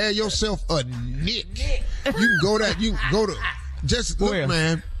Atlanta. Have yourself a Nick. You can go there. You can go to. Just look,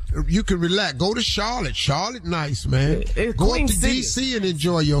 man. You can relax. Go to Charlotte. Charlotte, nice, man. Go up to D.C. and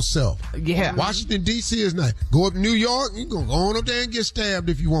enjoy yourself. Yeah. Washington, D.C. is nice. Go up to New York. You can go on up there and get stabbed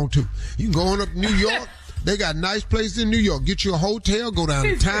if you want to. You can go on up to New York. They got nice places in New York. Get you a hotel. Go down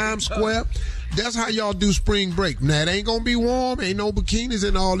to Times Square. That's how y'all do spring break. Now, it ain't going to be warm. Ain't no bikinis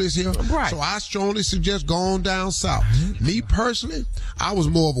and all this here. Right. So I strongly suggest going down south. Me personally, I was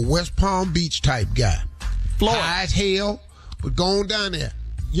more of a West Palm Beach type guy. Florida. High as hell, but going down there.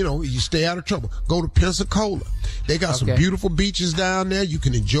 You know, you stay out of trouble. Go to Pensacola. They got some beautiful beaches down there. You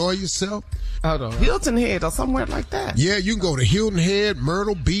can enjoy yourself. Hold on. Hilton Head or somewhere like that. Yeah, you can go to Hilton Head,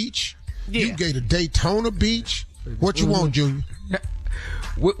 Myrtle Beach. Yeah. You can go to Daytona Beach. What you want, Junior?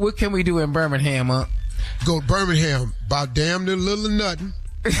 What can we do in Birmingham, huh? Go to Birmingham. About damn near little or nothing.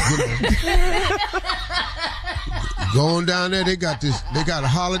 You know. Going down there, they got a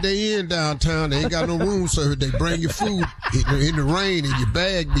Holiday Inn downtown. They ain't got no room service. They bring you food in the rain and your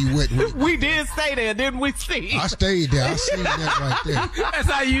bag be wet. We did stay there, didn't we, Steve? I stayed there. I seen that right there. That's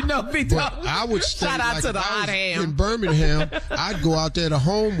how you know, Big Dog. I would stay. Shout out like to the if I hot was ham. in Birmingham. I'd go out there to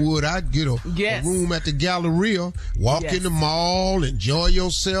Homewood. I'd get a room at the Galleria, walk in the mall, enjoy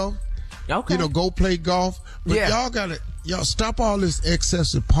yourself. Okay. You know, go play golf. But y'all stop all this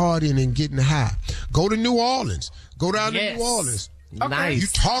excessive partying and getting high. Go to New Orleans. Go down to New Orleans. Nice. You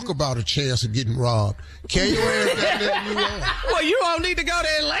talk about a chance of getting robbed. Carry your ass down there to New Orleans. Well, you don't need to go to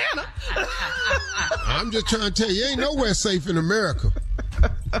Atlanta. I'm just trying to tell you, ain't nowhere safe in America.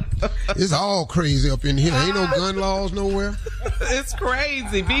 It's all crazy up in here. Ain't no gun laws nowhere. It's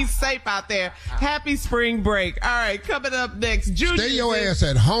crazy. Be safe out there. Happy spring break. All right, coming up next, Junior. Stay your ass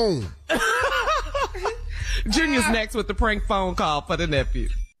at home. Junior's next with the prank phone call for the nephew.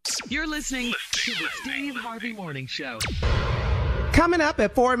 You're listening to the Steve Harvey Morning Show. Coming up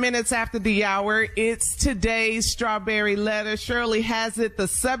at 4 minutes after the hour, it's today's Strawberry Letter. Shirley has it. The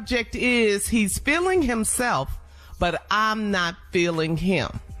subject is, he's feeling himself, but I'm not feeling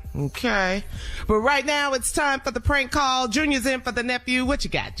him. Okay. But right now it's time for the prank call. Junior's in for the nephew. What you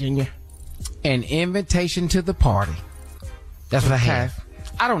got, Junior? An invitation to the party. That's what I have.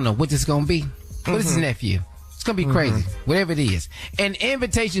 I don't know what this is going to be. But this is nephew. It's going to be crazy. Whatever it is. An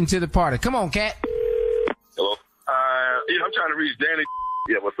invitation to the party. Come on, Cat. Hello. Yeah, I'm trying to reach Danny.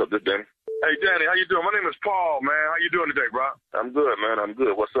 Yeah, what's up? This Danny. Hey, Danny, how you doing? My name is Paul, man. How you doing today, bro? I'm good, man. I'm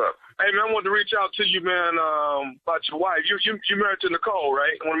good. What's up? Hey, man, I wanted to reach out to you, man, about your wife. You married to Nicole,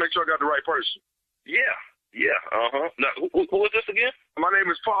 right? I want to make sure I got the right person. Yeah. Yeah, Now, who is this again? My name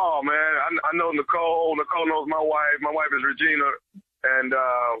is Paul, man. I know Nicole. Nicole knows my wife. My wife is Regina, and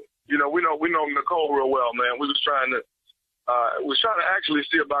we know Nicole real well, man. We was trying to actually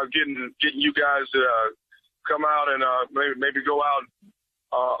see about getting you guys to come out and maybe go out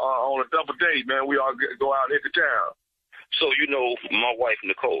on a double date, man. We all go out and hit the town. So you know my wife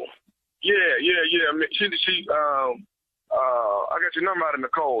Nicole. Yeah. I mean, she I got your number out of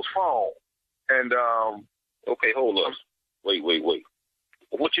Nicole's phone, and okay, hold on. Wait.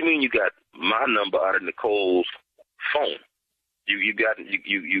 What you mean you got my number out of Nicole's phone? You got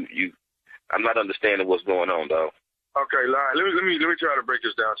you. I'm not understanding what's going on, dog. Okay, Larry, let me try to break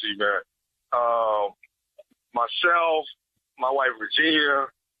this down to you, man. Myself, my wife Regina,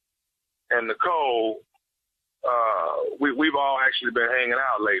 and Nicole, we've all actually been hanging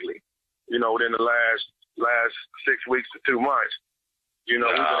out lately. You know, within the last 6 weeks to 2 months. You know,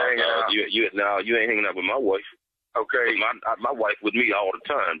 we've been hanging out. You ain't hanging out with my wife. Okay. My wife with me all the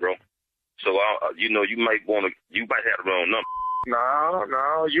time, bro. So you might have the wrong number.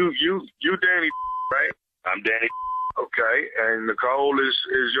 No, you Danny, right? I'm Danny. Okay, and Nicole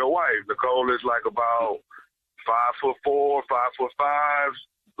is your wife. Nicole is like about 5'4", 5'5",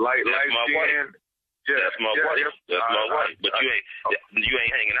 light my skin. Wife. Yeah, that's my wife. That's my wife. But you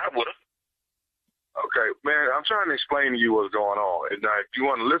ain't hanging out with her. Okay, man, I'm trying to explain to you what's going on. And if you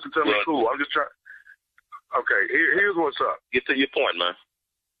want to listen to me, cool. I'm just trying. Okay, here's what's up. Get to your point, man.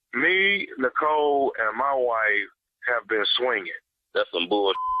 Me, Nicole, and my wife have been swinging. That's some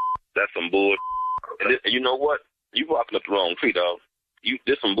bull. That's some bull. Okay. And you know what? You walking up the wrong tree, dog.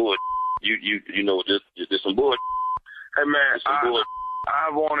 This some bull. You know this some bull. Hey man,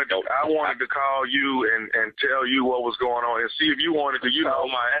 I wanted to call you and tell you what was going on and see if you wanted to. Call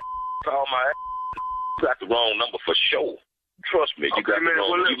my ass. You got the wrong number for sure. Trust me, you got the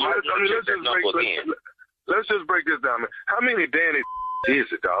wrong number. Let's just break this down, man. How many Danny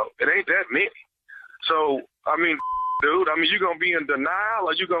is it, dog? It ain't that many. So, I mean, dude, you going to be in denial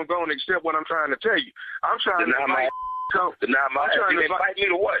or you going to go and accept what I'm trying to tell you? I'm trying to invite you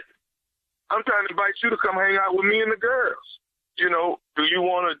to what? I'm trying to invite you to come hang out with me and the girls. You know, do you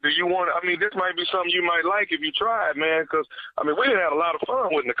want to, this might be something you might like if you tried, man, because, we had a lot of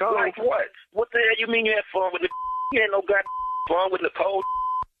fun with Nicole. Like what? What the hell you mean you had fun with Nicole? You had no goddamn fun with Nicole.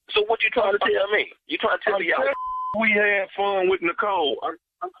 So what you trying to tell me? You trying to tell me we had fun with Nicole. I'm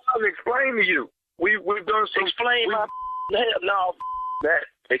trying to explain to you. We've done some... Explain my no, that.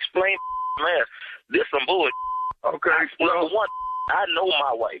 Explain man. This some bullshit. Okay. Number one, I know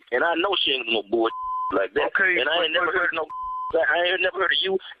my wife, and I know she ain't no bullshit like that. Okay. And I ain't never heard of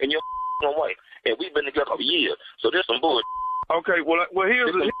you and your wife. And we've been together for years. So there's some bullshit. Okay, well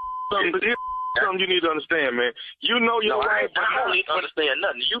here's something you need to understand, man. You know your wife. I don't need to understand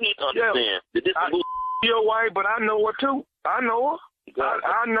nothing. You need to understand that this is your wife, but I know her too. I know her.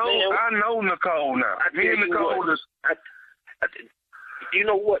 I know Nicole now. You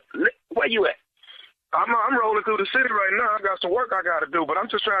know what? Where you at? I'm rolling through the city right now. I got some work I got to do, but I'm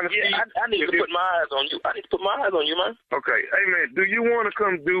just trying to see. I need to put my eyes on you. I need to put my eyes on you, man. Okay. Hey, man, do you want to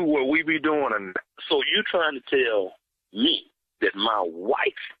come do what we be doing? So you trying to tell me that my wife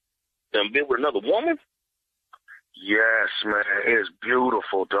done been with another woman? Yes, man. It's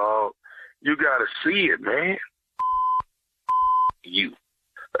beautiful, dog. You got to see it, man. You.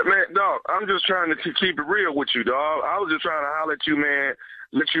 Man, dog, I'm just trying to keep it real with you, dog. I was just trying to holler at you, man,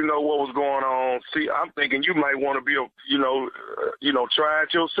 let you know what was going on. See, I'm thinking you might want to be, try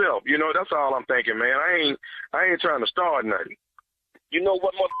it yourself. You know, that's all I'm thinking, man. I ain't trying to start nothing. You know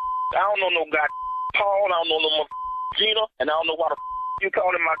what, I don't know no guy Paul, I don't know no Gina, and I don't know why the you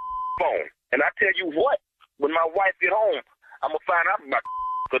calling my phone. And I tell you what, when my wife get home, I'm going to find out about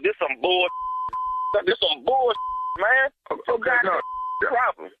because this some bullshit. This some bullshit, man. Okay, no.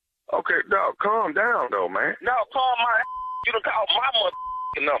 Problem. Okay, dog, calm down, though, man. No, calm my you done called my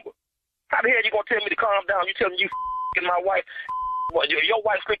motherfucking number. How the hell you gonna tell me to calm down? You telling you f***ing my wife? What, your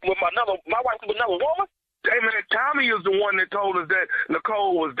wife sleeping with my wife with another woman? Hey, man, Tommy is the one that told us that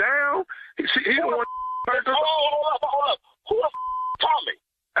Nicole was down. He's the one. Hold up. Who the Tommy?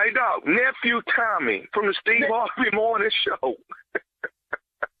 Hey, dog, nephew Tommy from the Steve Harvey Morning Show.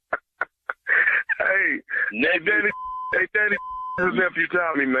 Hey, Danny, his nephew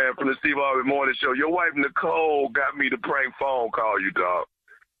Tommy, man, from the Steve Harvey Morning Show. Your wife Nicole got me to prank phone call you, dog.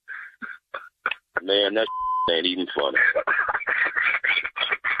 Man, that ain't even funny.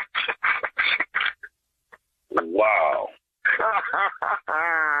 Wow.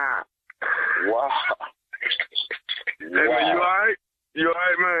 Wow. Hey, man, you all right? You all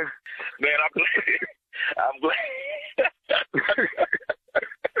right, man? Man,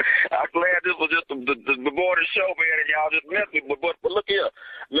 I'm glad this was just the boy show, man, and y'all just mess with me. But look here,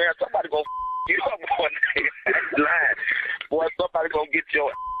 man, somebody gonna you up, boy. That's lying. Boy, somebody gonna get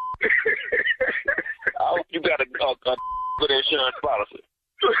your I hope you got a good insurance policy.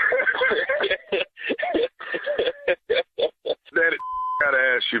 Daddy, gotta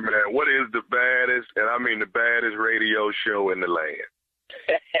ask you, man, what is the baddest, and I mean the baddest radio show in the land?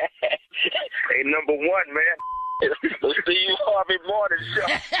 Hey, number one, man. The Steve Harvey Morning Show.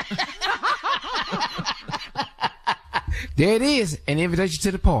 There it is, an invitation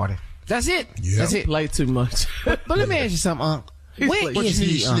to the party. That's it. Yep. That's it. Play too much. But let me ask you something, Unc. Where is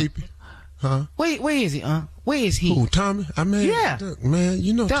he, sleepy? Huh? Where is he, Unc? Where is he? Who, Tommy? I mean, Yeah. look, man,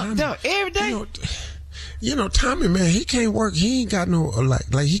 you know Tommy. Every day. You know, Tommy, man, he can't work. He ain't got no,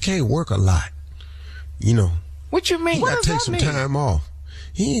 like he can't work a lot. You know. What you mean? He got to take some time off.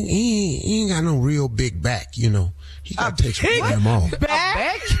 He ain't got no real big back, you know. He got to take some time off.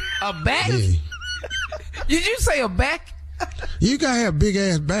 Back? A back? Yeah. Did you say a back? You got to have a big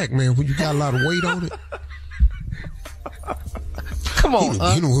ass back, man, when you got a lot of weight on it. Come on,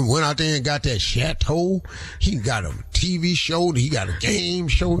 he went out there and got that chateau. He got a TV show. He got a game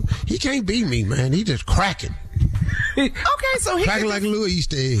show. He can't beat me, man. He just cracking. Okay, so he Cracking like a little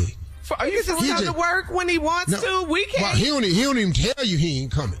Easter egg. He just come to work when he wants to. We can't. Well, he don't even tell you he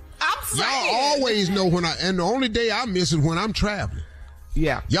ain't coming. I'm saying. Y'all always know and the only day I miss is when I'm traveling.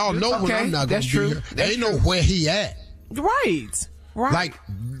 Yeah. Y'all know when I'm not going to be here. They know where he at. Right. Like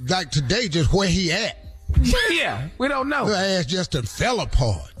today, just where he at. Yeah, we don't know. Her ass just done fell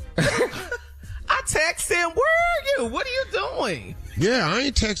apart. I text him, where are you? What are you doing? Yeah, I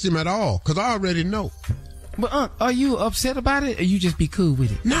ain't text him at all because I already know. But are you upset about it or you just be cool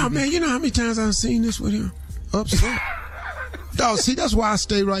with it? No, man, you know how many times I've seen this with him? Upset. Dog, see, that's why I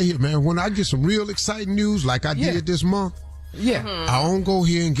stay right here, man. When I get some real exciting news like I did this month, I don't go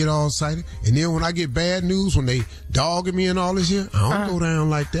here and get all excited. And then when I get bad news, when they dogging me and all this here, I don't go down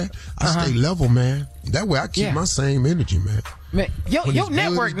like that. I stay level, man. That way I keep my same energy, man. Man, your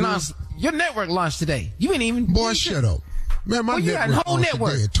network launched today. You ain't even... Boy, shut up. Man, my network whole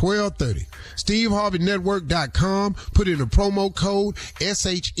network at 12:30. SteveHarveyNetwork.com. Put in the promo code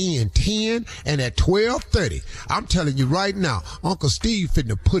SHN10, and at 12:30, I'm telling you right now, Uncle Steve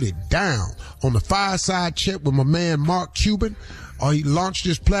finna put it down on the fireside chat with my man Mark Cuban. He launched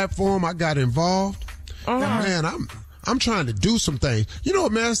this platform. I got involved. And man, I'm trying to do some things. You know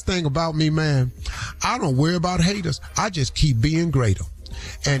what, man? That's the thing about me, man. I don't worry about haters. I just keep being greater.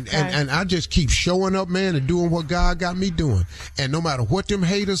 And I just keep showing up, man, and doing what God got me doing. And no matter what them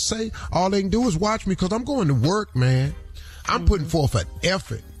haters say, all they can do is watch me because I'm going to work, man. I'm putting forth an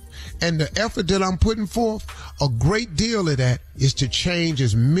effort. And the effort that I'm putting forth, a great deal of that is to change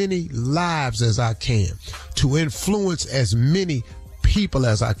as many lives as I can, to influence as many people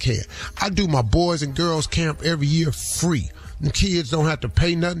as I can. I do my boys and girls camp every year free. The kids don't have to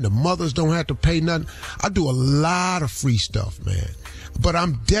pay nothing. The mothers don't have to pay nothing. I do a lot of free stuff, man. But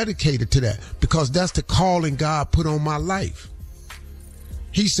I'm dedicated to that because that's the calling God put on my life.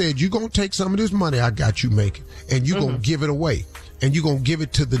 He said, you're going to take some of this money I got you making and you're going to give it away. And you're going to give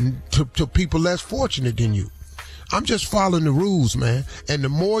it to people less fortunate than you. I'm just following the rules, man. And the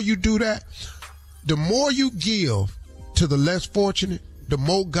more you do that, the more you give to the less fortunate, the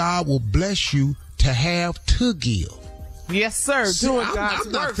more God will bless you to have to give. Yes, sir.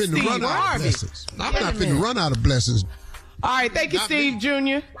 I'm not finna run out of blessings. I'm not finna run out of blessings. All right, thank you, Steve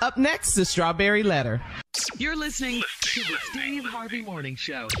Jr. Up next, the Strawberry Letter. You're listening to the Steve Harvey Morning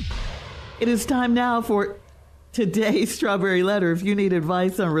Show. It is time now for today's Strawberry Letter. If you need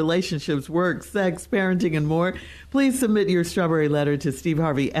advice on relationships, work, sex, parenting, and more, please submit your Strawberry Letter to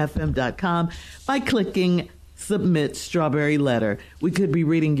steveharveyfm.com by clicking Submit Strawberry Letter. We could be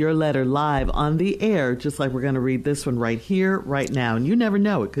reading your letter live on the air, just like we're going to read this one right here, right now. And you never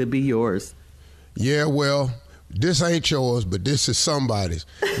know, it could be yours. Yeah, well, this ain't yours, but this is somebody's.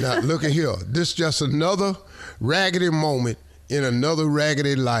 Now, look at here. This is just another raggedy moment in another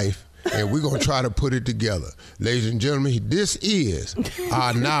raggedy life, and we're going to try to put it together. Ladies and gentlemen, this is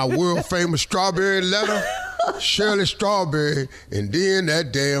our now world-famous Strawberry Letter, Shirley Strawberry, and then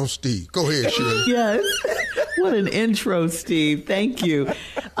that damn Steve. Go ahead, Shirley. Yes. What an intro, Steve. Thank you.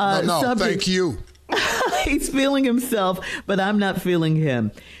 Thank you. He's feeling himself, but I'm not feeling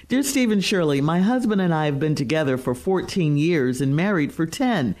him. Dear Steve and Shirley, my husband and I have been together for 14 years and married for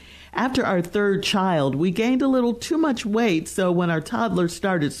 10. After our third child, we gained a little too much weight, so when our toddler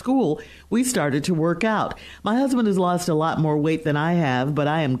started school, we started to work out. My husband has lost a lot more weight than I have, but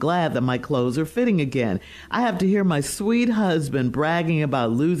I am glad that my clothes are fitting again. I have to hear my sweet husband bragging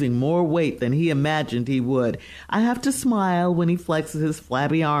about losing more weight than he imagined he would. I have to smile when he flexes his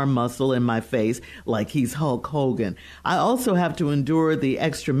flabby arm muscle in my face like he's Hulk Hogan. I also have to endure the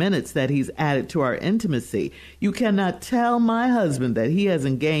extra minutes that he's added to our intimacy. You cannot tell my husband that he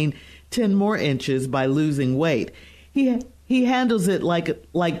hasn't gained 10 more inches by losing weight. He handles it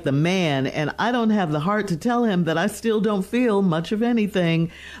like the man, and I don't have the heart to tell him that I still don't feel much of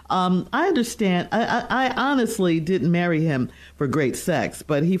anything. I understand. I honestly didn't marry him for great sex,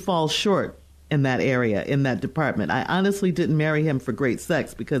 but he falls short in that area, in that department. I honestly didn't marry him for great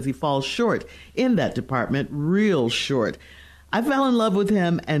sex because he falls short in that department, real short. I fell in love with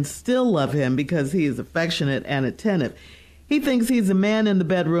him and still love him because he is affectionate and attentive. He thinks he's a man in the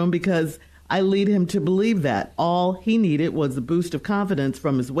bedroom because I lead him to believe that. All he needed was a boost of confidence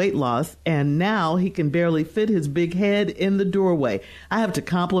from his weight loss, and now he can barely fit his big head in the doorway. I have to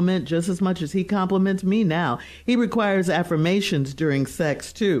compliment just as much as he compliments me now. He requires affirmations during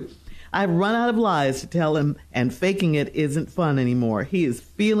sex, too. I've run out of lies to tell him, and faking it isn't fun anymore. He is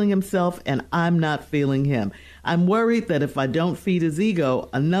feeling himself, and I'm not feeling him. I'm worried that if I don't feed his ego,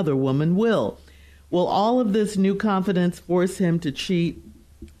 another woman will. Will all of this new confidence force him to cheat?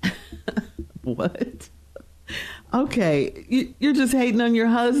 What? Okay, you're just hating on your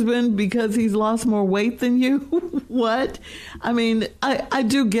husband because he's lost more weight than you? What? I mean, I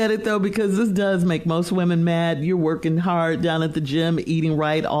do get it, though, because this does make most women mad. You're working hard down at the gym, eating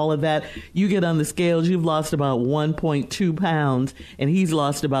right, all of that. You get on the scales, you've lost about 1.2 pounds, and he's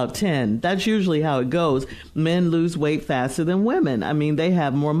lost about 10. That's usually how it goes. Men lose weight faster than women. I mean, they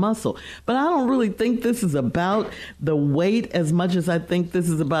have more muscle. But I don't really think this is about the weight as much as I think this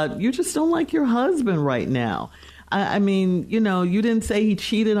is about you just don't like your husband right now. I mean, you know, you didn't say he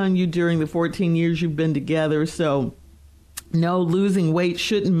cheated on you during the 14 years you've been together, so no, losing weight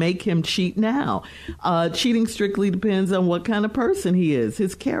shouldn't make him cheat now. Cheating strictly depends on what kind of person he is,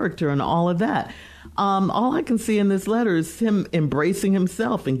 his character and all of that. All I can see in this letter is him embracing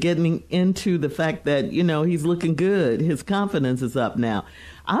himself and getting into the fact that, you know, he's looking good. His confidence is up now.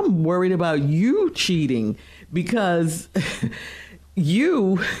 I'm worried about you cheating because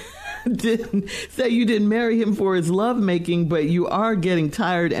you didn't say you didn't marry him for his lovemaking, but you are getting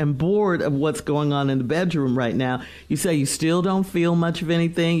tired and bored of what's going on in the bedroom right now. You say you still don't feel much of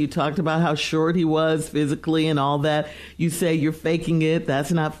anything. You talked about how short he was physically and all that. You say you're faking it.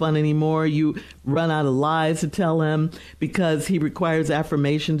 That's not fun anymore. You run out of lies to tell him because he requires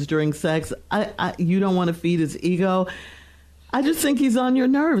affirmations during sex. You don't want to feed his ego. I just think he's on your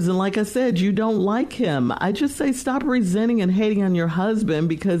nerves. And like I said, you don't like him. I just say stop resenting and hating on your husband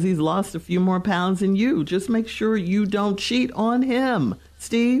because he's lost a few more pounds than you. Just make sure you don't cheat on him.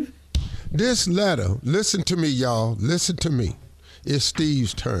 Steve? This letter, listen to me, y'all. Listen to me. It's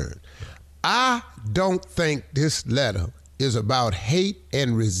Steve's turn. I don't think this letter is about hate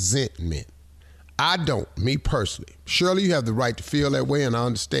and resentment. I don't, me personally. Shirley, you have the right to feel that way, and I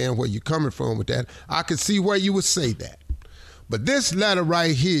understand where you're coming from with that. I could see where you would say that. But this letter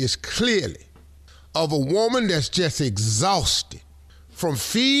right here is clearly of a woman that's just exhausted from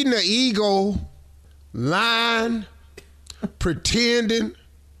feeding the ego, lying, pretending,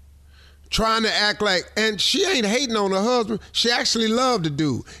 trying to act like, and she ain't hating on her husband. She actually loved the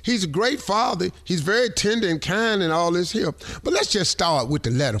dude. He's a great father. He's very tender and kind and all this here. But let's just start with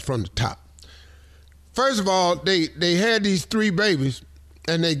the letter from the top. First of all, they had these 3 babies,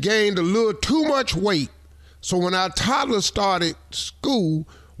 and they gained a little too much weight. So when our toddler started school,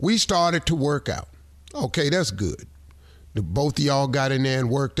 we started to work out. Okay, that's good. Both of y'all got in there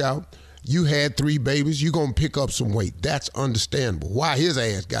and worked out. You had 3 babies. You're going to pick up some weight. That's understandable. Why his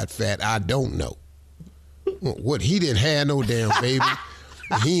ass got fat, I don't know. What, he didn't have no damn baby.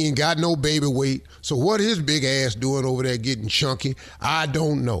 He ain't got no baby weight. So what his big ass doing over there getting chunky, I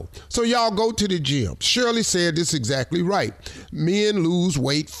don't know. So y'all go to the gym. Shirley said this exactly right. Men lose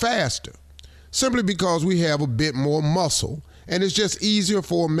weight faster. Simply because we have a bit more muscle, and it's just easier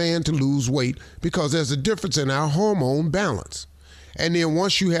for a man to lose weight because there's a difference in our hormone balance. And then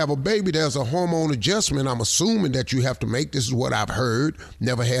once you have a baby, there's a hormone adjustment I'm assuming that you have to make. This is what I've heard.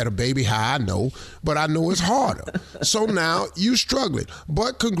 Never had a baby, how I know, but I know it's harder. So now you struggling,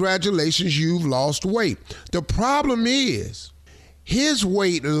 but congratulations, you've lost weight. The problem is his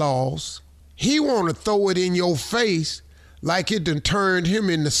weight loss, he want to throw it in your face like it done turned him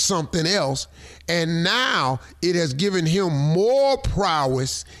into something else, and now it has given him more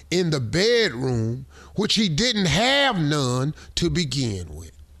prowess in the bedroom, which he didn't have none to begin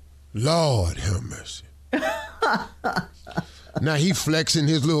with. Lord have mercy. Now he flexing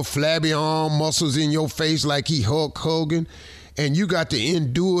his little flabby arm muscles in your face like he Hulk Hogan, and you got to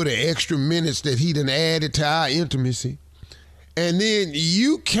endure the extra minutes that he done added to our intimacy. And then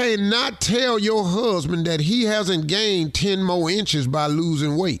you cannot tell your husband that he hasn't gained 10 more inches by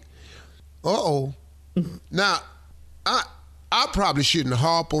losing weight. Uh-oh. Now, I probably shouldn't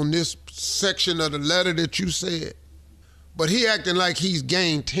harp on this section of the letter that you said, but he acting like he's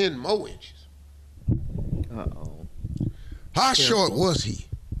gained 10 more inches. Uh-oh. How short was he?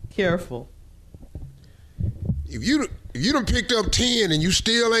 Careful. If you done picked up 10 and you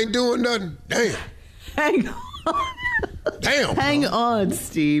still ain't doing nothing, damn. Hang on. Damn. Hang on,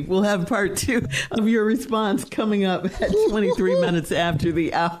 Steve. We'll have part 2 of your response coming up at 23 minutes after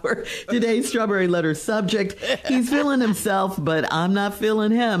the hour. Today's Strawberry Letter subject, he's feeling himself, but I'm not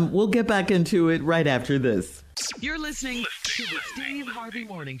feeling him. We'll get back into it right after this. You're listening to the Steve Harvey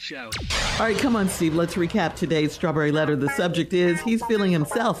Morning Show. All right, come on, Steve. Let's recap today's Strawberry Letter. The subject is, he's feeling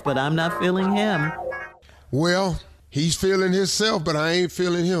himself, but I'm not feeling him. Well, he's feeling himself, but I ain't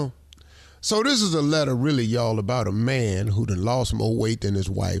feeling him. So this is a letter really, y'all, about a man who done lost more weight than his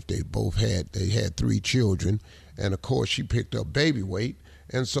wife. They had 3 children. And of course, she picked up baby weight.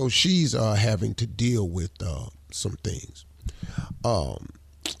 And so she's having to deal with some things.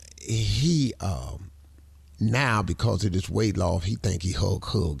 He now, because of this weight loss, he think he Hulk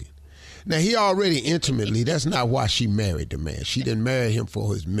Hogan. Now, he already intimately, that's not why she married the man. She didn't marry him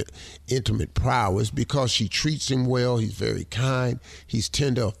for his intimate prowess, because she treats him well. He's very kind. He's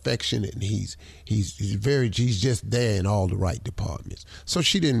tender, affectionate, and he's just there in all the right departments. So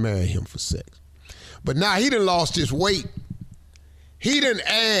she didn't marry him for sex. But now he done lost his weight. He done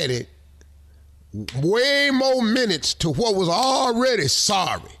added way more minutes to what was already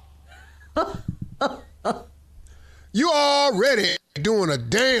sorry. You already doing a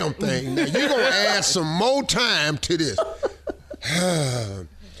damn thing. Now you're going to add some more time to this.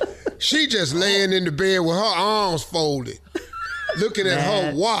 She just laying in the bed with her arms folded, looking at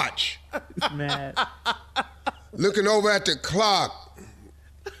her watch. He's mad. Looking over at the clock.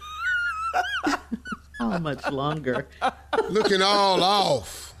 How much longer? Looking all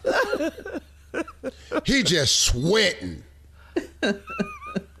off. He just sweating.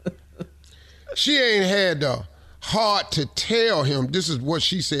 She ain't had the heart to tell him, this is what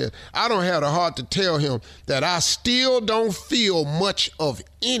she said, I don't have the heart to tell him that I still don't feel much of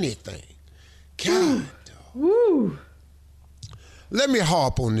anything. God. Woo. Let me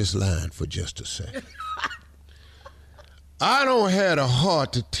harp on this line for just a second. I don't have the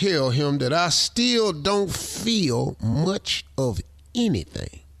heart to tell him that I still don't feel much of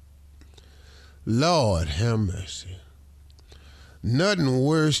anything. Lord have mercy. Nothing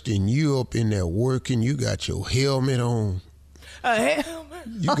worse than you up in there working. You got your helmet on. A helmet?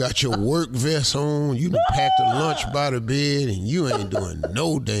 You got your work vest on. You done packed a lunch by the bed, and you ain't doing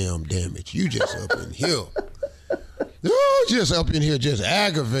no damn damage. You just up in here. Oh, just up in here just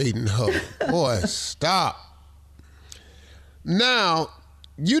aggravating her. Boy, stop. Now,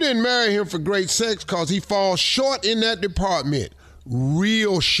 you didn't marry him for great sex because he falls short in that department.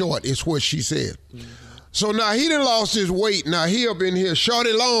 Real short is what she said. Mm-hmm. So now he done lost his weight. Now he up in here.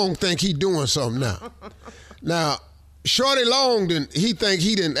 Shorty Long think he doing something now. Now, Shorty Long, he think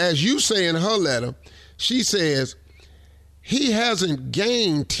he didn't, as you say in her letter, she says, he hasn't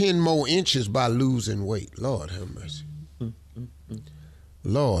gained 10 more inches by losing weight. Lord have mercy.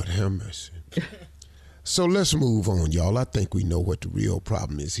 Lord have mercy. So let's move on, y'all. I think we know what the real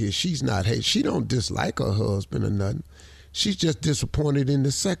problem is here. She don't dislike her husband or nothing. She's just disappointed in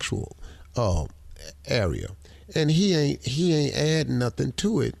the sexual area. And he ain't adding nothing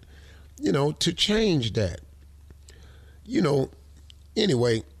to it, to change that.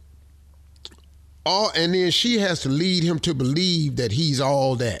 Anyway, and then she has to lead him to believe that he's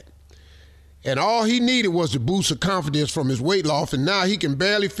all that. And all he needed was the boost of confidence from his weight loss, and now he can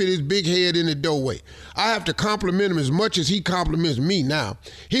barely fit his big head in the doorway. I have to compliment him as much as he compliments me now.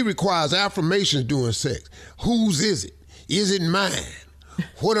 He requires affirmations during sex. Whose is it? Is it mine?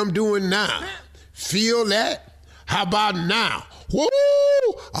 What I'm doing now? Feel that? How about now? Woo!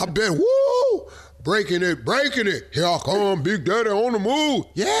 I bet, woo! Breaking it. Here I come, Big Daddy on the move.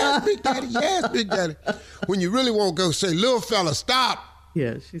 Yes, Big Daddy, yes, Big Daddy. When you really want to go say, little fella, stop.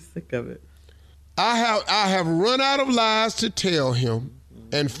 Yeah, she's sick of it. I have run out of lies to tell him,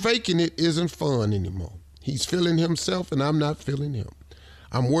 and faking it isn't fun anymore. He's feeling himself, and I'm not feeling him.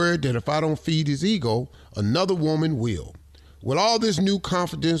 I'm worried that if I don't feed his ego, another woman will. Will all this new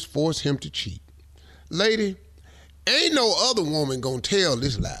confidence force him to cheat? Lady, ain't no other woman gonna tell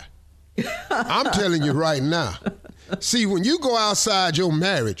this lie. I'm telling you right now. See, when you go outside your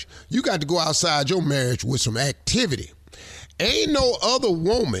marriage, you got to go outside your marriage with some activity. Ain't no other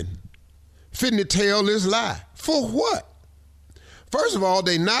woman fitting to tell this lie. For what? First of all,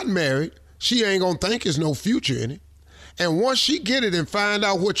 they not married. She ain't gonna think there's no future in it. And once she get it and find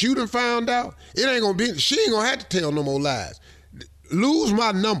out what you done found out, it ain't gonna be, she ain't gonna have to tell no more lies. Lose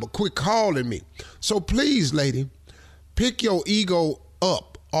my number, quit calling me. So please, lady, pick your ego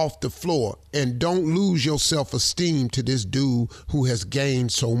up off the floor and don't lose your self-esteem to this dude who has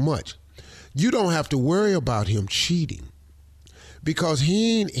gained so much. You don't have to worry about him cheating because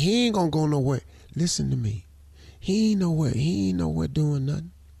he ain't gonna go nowhere. Listen to me. He ain't nowhere doing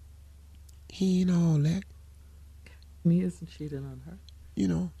nothing. He ain't all that. He isn't cheating on her. You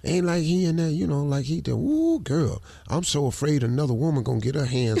know, ain't like he in there, you know, like he did. Ooh, girl, I'm so afraid another woman gonna get her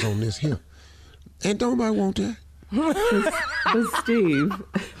hands on this here. And don't nobody want that. But Steve,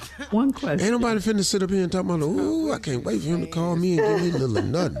 one question. Ain't nobody finna sit up here and talk about, ooh, I can't wait for him to call me and give me a little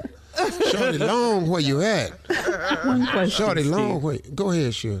nothing. Shorty Long, where you at? One question, Shorty Steve. Long, where? Go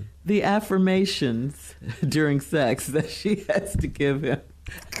ahead, Shirley. The affirmations during sex that she has to give him.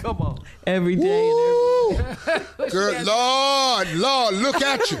 Come on. Every day and every day. Girl, Lord, look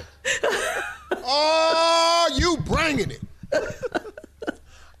at you. Oh, you bringing it.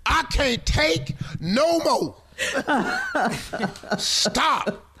 I can't take no more.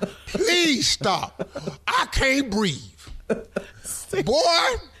 Stop. Please stop. I can't breathe.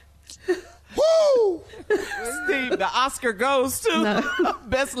 Boy. Woo! Steve, the Oscar goes to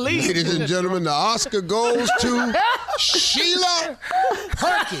Best Lead. Ladies and gentlemen, the Oscar goes to Sheila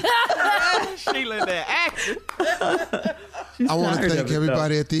Perkins. Sheila, the actor. I want to thank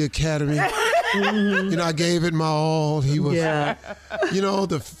everybody at the Academy. You know, I gave it my all. He was, you know,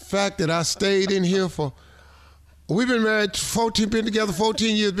 the fact that I stayed in here for, we've been married 14, been together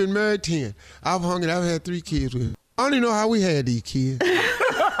 14 years, been married 10. I've hung it, I've had 3 kids with him. I don't even know how we had these kids.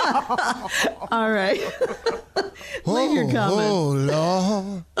 All right. Leave your comments.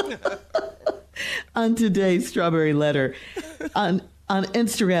 Oh, Lord. On today's Strawberry Letter. On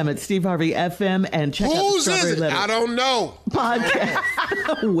Instagram at Steve Harvey FM and check out the Strawberry Letter. I don't know.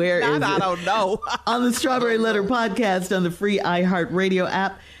 Podcast. Where is it? I don't know. On the Strawberry Letter podcast on the free iHeartRadio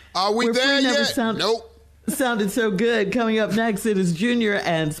app. Are we there yet? Nope. Sounded so good. Coming up next, it is Junior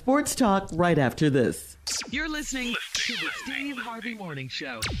and Sports Talk right after this. You're listening to the Steve Harvey Morning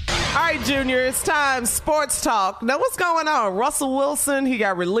Show. All right, Junior, it's time. Sports Talk. Now, what's going on? Russell Wilson, he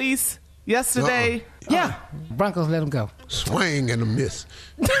got released yesterday. Yeah. Broncos let him go. Swing and a miss.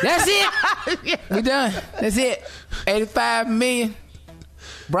 That's it. We done. That's it. $85 million.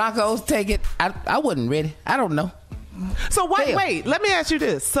 Broncos take it. I wasn't ready. I don't know. So wait, let me ask you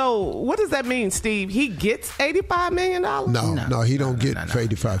this. So what does that mean, Steve? He gets $85 million? No, he don't get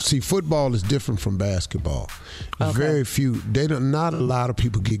 85. See, football is different from basketball. Very few. Not a lot of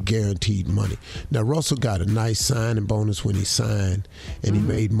people get guaranteed money. Now, Russell got a nice signing bonus when he signed, and he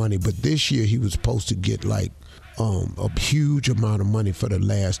made money. But this year, he was supposed to get like a huge amount of money for the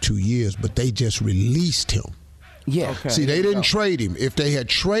last 2 years, but they just released him. Yeah. Okay. See, they didn't trade him. If they had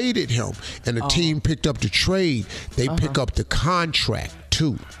traded him and the team picked up the trade, they pick up the contract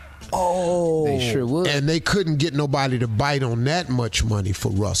too. Oh. They sure would. And they couldn't get nobody to bite on that much money for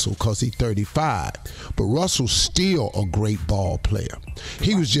Russell because he's 35. But Russell's still a great ball player.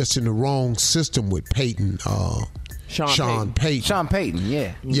 He was just in the wrong system with Peyton. Sean Payton. Sean Payton,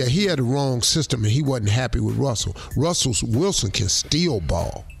 yeah. Yeah, he had the wrong system, and he wasn't happy with Russell. Wilson can steal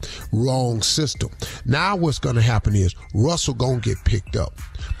ball. Wrong system. Now what's going to happen is Russell going to get picked up,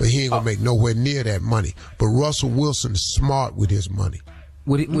 but he ain't going to make nowhere near that money. But Russell Wilson is smart with his money.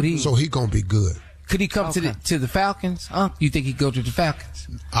 Would he? So he going to be good. Could he come to the Falcons? You think he'd go to the Falcons?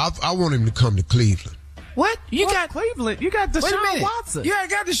 I want him to come to Cleveland. What? You got Cleveland. You got Deshaun Watson. You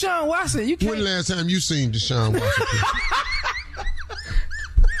got Deshaun Watson. You can't. When last time you seen Deshaun Watson?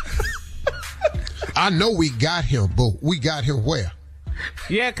 I know we got him, but we got him where?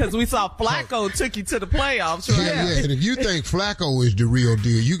 Yeah, because we saw Flacco took you to the playoffs, right? Yeah. And if you think Flacco is the real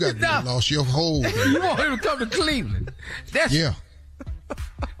deal, you got to lost your hold. You want him to come to Cleveland? Yeah.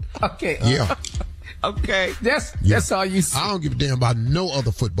 Okay. Yeah. Okay. That's all you see. I don't give a damn about no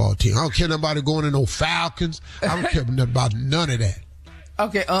other football team. I don't care nobody going to no Falcons. I don't care about none of that.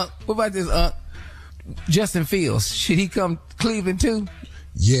 Okay, what about this, Justin Fields? Should he come to Cleveland too?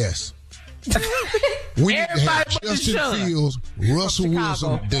 Yes. We need to have Everybody but Justin Deshaun. Fields, Russell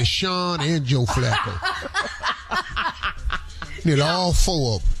Wilson, Deshaun, and Joe Flacco. Need all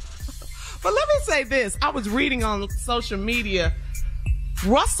 4 of them. But let me say this. I was reading on social media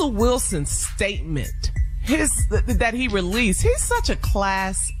Russell Wilson's statement, that he released. He's such a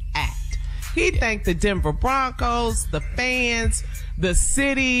class act. He thanked the Denver Broncos, the fans, the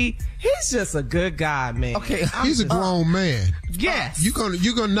city. He's just a good guy, man. Okay, he's a grown man. Yes.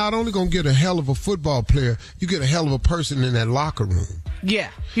 You're gonna not only gonna get a hell of a football player, you get a hell of a person in that locker room. Yeah,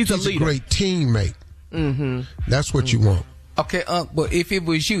 he's a leader. A great teammate. Mm-hmm. That's what you want. Okay, but if it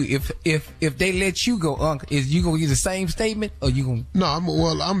was you, if they let you go, is you gonna use the same statement, or you gonna? No, I'm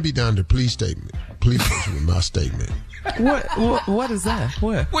gonna be down to please statement. Please with my statement. What is that?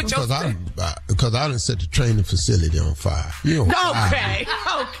 What? Because I done set the training facility on fire. You don't okay,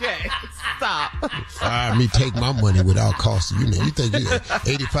 stop. Fire me, take my money without costing you. You think you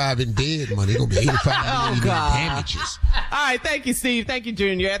 85 in dead money? It's gonna be 85 million in damages. All right, thank you, Steve. Thank you,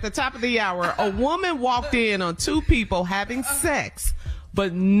 Junior. At the top of the hour, a woman walked in on two people having sex,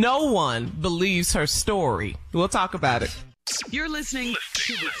 but no one believes her story. We'll talk about it. You're listening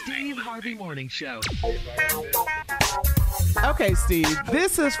to the Steve Harvey Morning Show. Okay, Steve,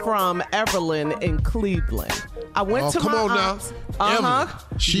 this is from Evelyn in Cleveland. I went to come my on aunt's. now.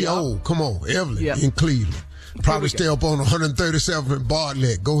 Evelyn, she old. Come on, Evelyn in Cleveland. Probably stay up on 137 in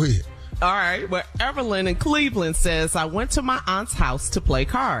Bartlett. Go ahead. All right. Well, Evelyn in Cleveland says, I went to my aunt's house to play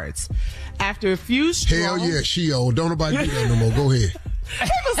cards. After a few strong... Hell yeah, she old. Don't nobody do that no more. Go ahead.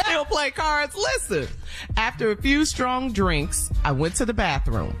 People still play cards. Listen. After a few strong drinks, I went to the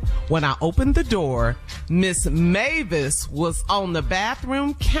bathroom. When I opened the door, Miss Mavis was on the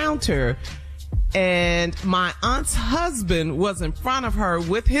bathroom counter, and my aunt's husband was in front of her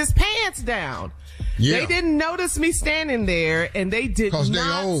with his pants down. Yeah. They didn't notice me standing there, and they did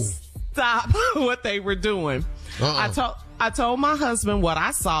not stop what they were doing. I told my husband what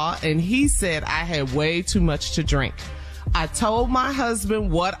I saw, and he said I had way too much to drink. I told my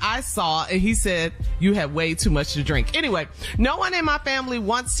husband what I saw, and he said, you had way too much to drink. Anyway, no one in my family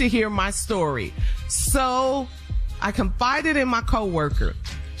wants to hear my story. So I confided in my coworker.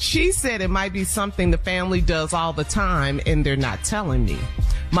 She said it might be something the family does all the time, and they're not telling me.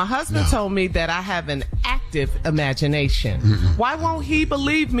 My husband told me that I have an active imagination. Why won't he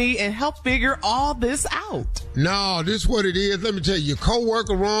believe me and help figure all this out? No, this is what it is. Let me tell you, your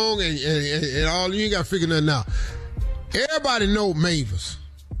coworker wrong and all. You ain't got to figure nothing out. Everybody know Mavis.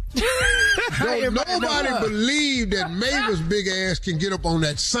 Nobody believed that Mavis' big ass can get up on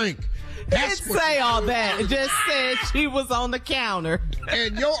that sink. Didn't say all that. It just said she was on the counter.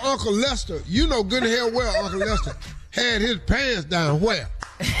 And your Uncle Lester, you know good and hell well Uncle Lester had his pants down where?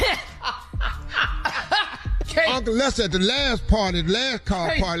 Uncle Lester at the last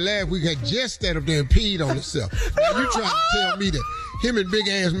car party last week had just stand up there and peed on himself. Now you trying to tell me that him and big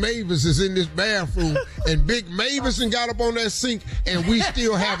ass Mavis is in this bathroom and big Mavis got up on that sink and we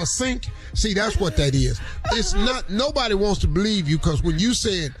still have a sink? See, that's what that is. It's not, nobody wants to believe you because when you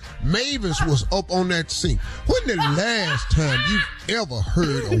said Mavis was up on that sink, when the last time you've ever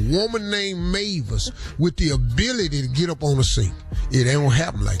heard a woman named Mavis with the ability to get up on a sink? It ain't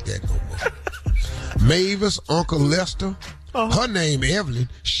happen like that no more. Mavis, Uncle Lester, her name Evelyn,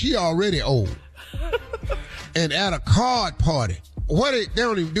 she already old. And at a card party, they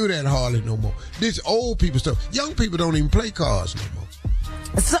don't even do that hardly no more. This old people stuff. Young people don't even play cards no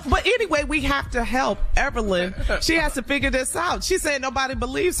more. So, but anyway, we have to help Evelyn. She has to figure this out. She said nobody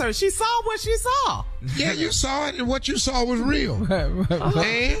believes her. She saw what she saw. Yeah, you saw it, and what you saw was real.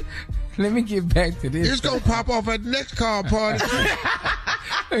 Man, let me get back to this. It's going to pop off at the next card party.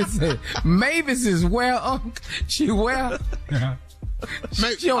 Mavis is well, she well.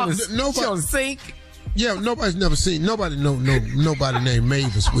 She on the sink. Yeah, nobody's never seen nobody named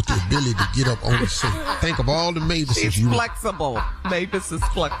Mavis with the ability to get up on the sink. Think of all the Mavises. She's flexible. Mavis is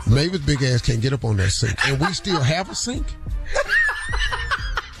flexible. Mavis big ass can't get up on that sink, and we still have a sink.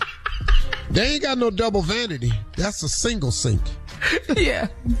 They ain't got no double vanity. That's a single sink. Yeah,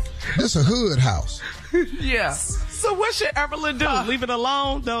 this a hood house. Yeah. So what should Evelyn do? Leave it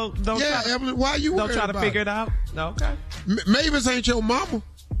alone. Don't. Yeah, Evelyn. Why you? Don't try to figure it out. No. Okay. Mavis ain't your mama.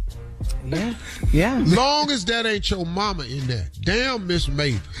 Yeah. Long as that ain't your mama in there. Damn, Miss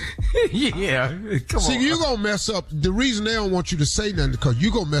Mavis. Yeah. Come on. See, you gonna mess up. The reason they don't want you to say nothing because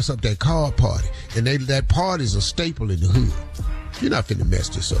you gonna mess up that card party, and that party's a staple in the hood. You're not finna mess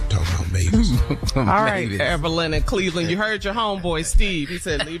this up talking about Mavis. All right, Evelyn in Cleveland. You heard your homeboy Steve. He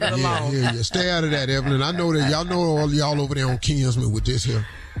said leave it alone. Yeah. Stay out of that, Evelyn. I know that y'all know all y'all over there on Kinsman with this here.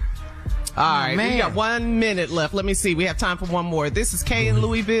 All right, we got 1 minute left. Let me see. We have time for one more. This is Kay in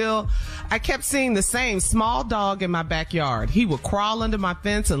Louisville. I kept seeing the same small dog in my backyard. He would crawl under my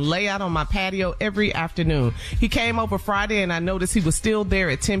fence and lay out on my patio every afternoon. He came over Friday and I noticed he was still there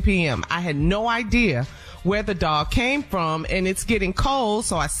at 10 p.m. I had no idea where the dog came from, and it's getting cold,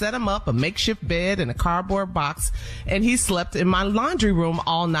 so I set him up a makeshift bed and a cardboard box, and he slept in my laundry room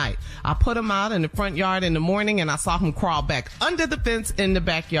all night. I put him out in the front yard in the morning, and I saw him crawl back under the fence in the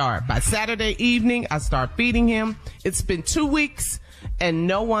backyard. By Saturday evening, I start feeding him. It's been 2 weeks, and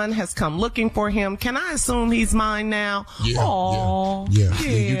no one has come looking for him. Can I assume he's mine now? Yeah,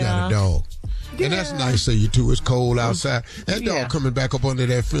 you got a dog. Yeah. And that's nice of you, too. It's cold outside. That dog coming back up under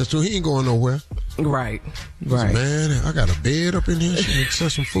that fence, so he ain't going nowhere. Right. Man, I got a bed up in here. She can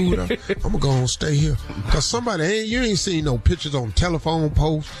set some food up. I'm going to go and stay here. Because you ain't seen no pictures on telephone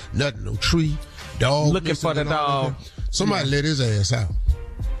posts, nothing, no tree, dog. Looking for the dog. Somebody let his ass out.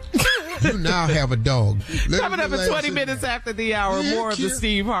 You now have a dog. Coming up at 20 minutes after the hour, more of the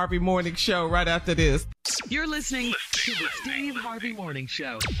Steve Harvey Morning Show right after this. You're listening to the Steve Harvey Morning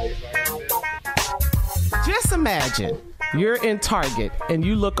Show. Just imagine you're in Target and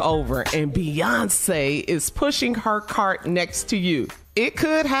you look over and Beyonce is pushing her cart next to you. It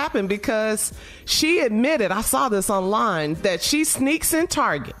could happen because she admitted, I saw this online, that she sneaks in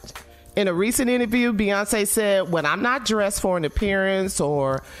Target. In a recent interview, Beyonce said, when I'm not dressed for an appearance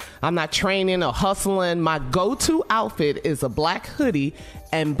or I'm not training or hustling, my go-to outfit is a black hoodie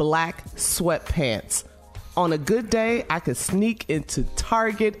and black sweatpants. On a good day, I could sneak into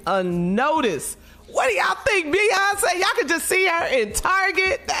Target unnoticed. What do y'all think, Beyonce? Y'all could just see her in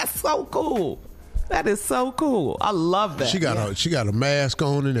Target? That's so cool. That is so cool. I love that. She got a mask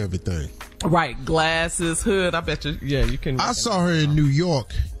on and everything. Right, glasses, hood. I bet you. Yeah, you can. I saw her in New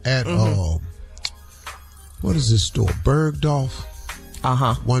York at what is this store? Bergdorf.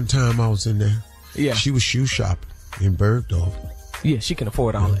 One time I was in there. Yeah, she was shoe shopping in Bergdorf. Yeah, she can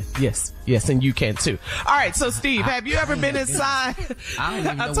afford all that. Yes, and you can too. All right, so Steve, have you ever been inside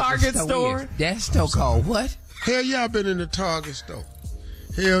a Target store? That store called what? Hell yeah, I've been in the Target store.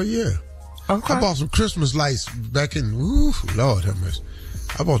 Hell yeah. Okay. I bought some Christmas lights back in, Lord have mercy.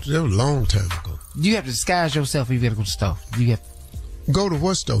 I bought them a long time ago. You have to disguise yourself if you gotta go to the store. You have go to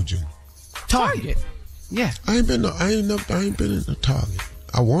what store, Junior? Target. Yeah. I ain't been in the Target.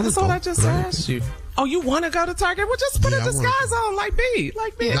 I want to go. That's what I just asked you. Oh, you want to go to Target? Well, just put a disguise on like me.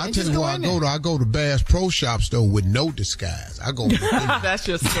 And I tell you where I go to. I go to Bass Pro Shop store with no disguise. I go. That's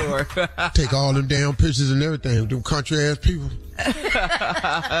your store. Take all them damn pictures and everything. Them country ass people.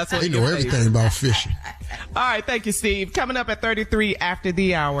 That's what they know everything about fishing. All right, thank you, Steve. Coming up at 33 after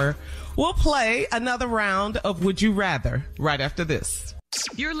the hour, we'll play another round of Would You Rather right after this.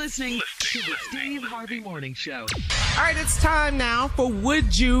 You're listening to the Steve Harvey Morning Show. All right, it's time now for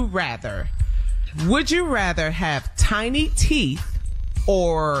Would You Rather. Would you rather have tiny teeth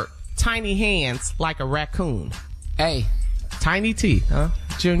or tiny hands like a raccoon? Hey. Tiny teeth, huh,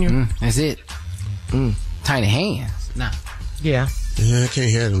 Junior? That's it. Tiny hands. Nah. Yeah. Yeah, I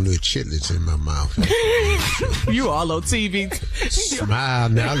can't have them little chitlets in my mouth. You all on TV. Smile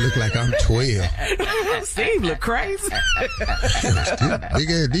now. I look like I'm 12. Steve look crazy.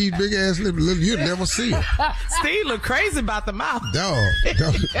 These big ass lips, you'll never see them. Steve look crazy about the mouth. Dog.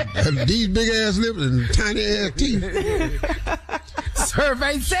 These big ass lips and tiny ass teeth.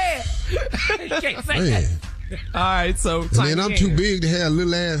 Survey said. You can't say that. All right, so. And then I'm too big to have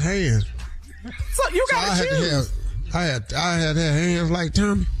little ass hands. So you gotta choose. I had to have hands like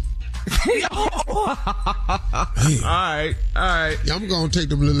Tommy. All right. I'm gonna take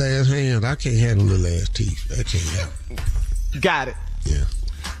them little ass hands. I can't have them little ass teeth. I can't have. Got it. Yeah.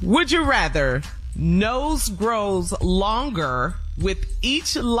 Would you rather nose grows longer with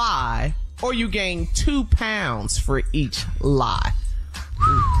each lie, or you gain 2 pounds for each lie?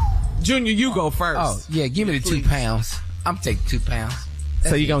 Junior, you go first. Oh yeah, give me the 2 pounds. I'm taking 2 pounds.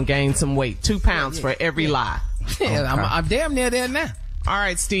 So you're gonna gain some weight. 2 pounds for every lie. Yeah, okay. I'm damn near there now. All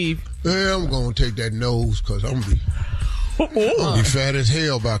right, Steve. Yeah, I'm gonna take that nose because I'm gonna be fat as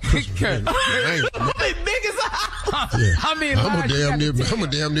hell by Christmas. I'm big as I'm a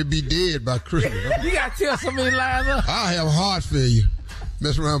damn near be dead by Christmas. You gotta tell so many lies up. I'll have heart failure.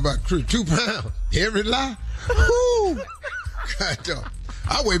 Mess around by Christmas. 2 pounds every lie. Woo! God damn.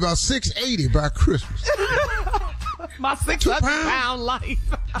 I weigh about 680 by Christmas. My 600-pound life.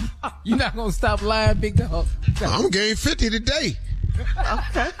 You're not gonna stop lying, big dog. I'm gonna gain 50 today.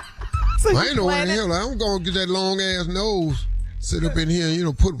 Okay. So I ain't no way in hell. I'm gonna get that long ass nose, sit up in here,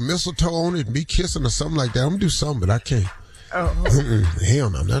 and put mistletoe on it and be kissing or something like that. I'm gonna do something, but I can't. Hell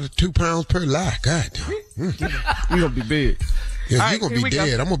no, not 2 pounds per lie. God damn. You're gonna be big. Yeah, you're gonna be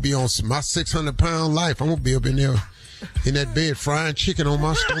dead. I'm gonna be on my 600-pound life. I'm gonna be up in there in that bed frying chicken on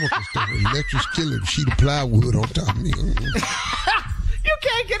my stomach and stuff. Electric skillet, sheet of plywood on top of me. You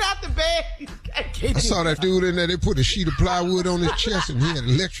can't can't get out the bed. You can't get I saw that dude in there. They put a sheet of plywood on his chest, and he had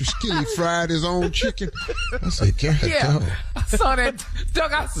electric skillet fried his own chicken. I said, God, dog. I saw that,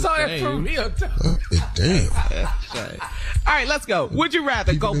 Doug. I saw that for real, Doug. Damn. All right, let's go. Would you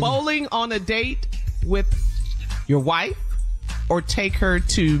rather go bowling on a date with your wife or take her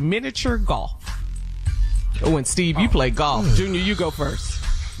to miniature golf? Oh, and Steve, you play golf. Junior, you go first.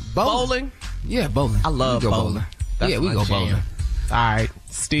 Bowling? Yeah, bowling. I love bowling. Yeah, we go bowling. All right,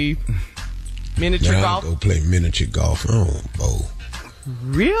 Steve. Miniature golf? I go play miniature golf. I don't bowl.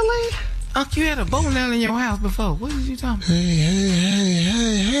 Really? Unc, you had a bowling alley in your house before. What was you talking about? Hey,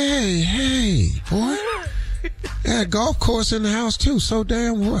 boy. I had a golf course in the house, too. So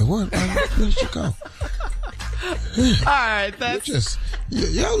damn what? What? Miniature golf. All right, that's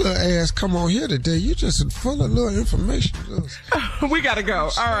your little ass come on here today. You just full of little information. We gotta go.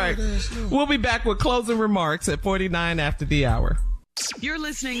 All right, we'll be back with closing remarks at 49 after the hour. You're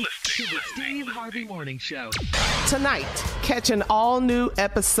listening to the Steve Harvey Morning Show. Tonight, catch an all-new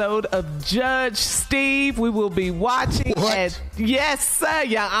episode of Judge Steve. We will be watching yes, sir,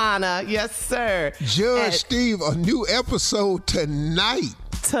 Your Honor. Yes, sir. Judge Steve, a new episode tonight.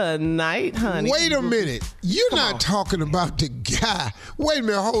 Tonight, honey. Wait a minute. You're not talking about the guy. Wait a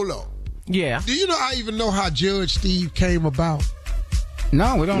minute. Hold on. Yeah. Do you know I even know how Judge Steve came about?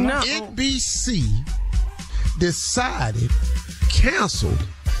 No, we don't know. NBC decided, canceled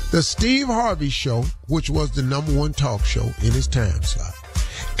the Steve Harvey Show, which was the #1 talk show in his time slot.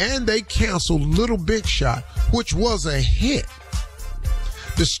 And they canceled Little Big Shot, which was a hit.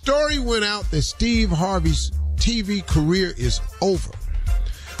 The story went out that Steve Harvey's TV career is over.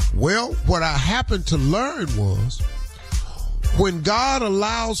 Well, what I happened to learn was when God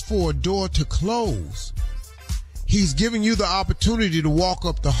allows for a door to close, he's giving you the opportunity to walk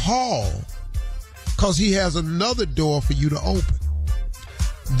up the hall because he has another door for you to open.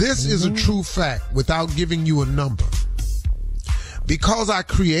 This is a true fact without giving you a number. Because I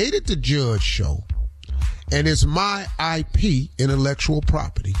created the Judge Show and it's my IP, intellectual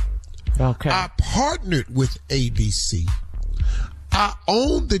property. Okay. I partnered with ABC. I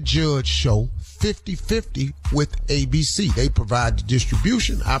own the Judge Show 50-50 with ABC. They provide the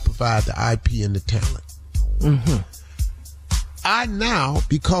distribution. I provide the IP and the talent. Mm-hmm. I now,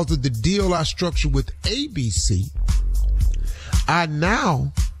 because of the deal I structured with ABC, I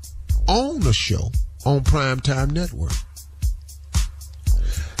now own the show on Primetime Network.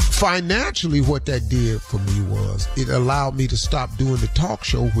 Financially, what that did for me was it allowed me to stop doing the talk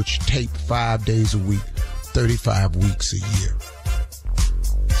show, which taped 5 days a week, 35 weeks a year.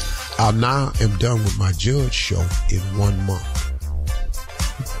 I now am done with my Judge Show in 1 month.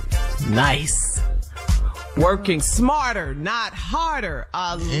 Nice. Working smarter, not harder.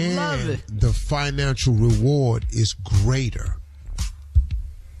 I love it. The financial reward is greater.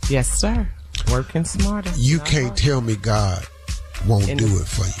 Yes, sir. Working smarter. You can't tell me God won't do it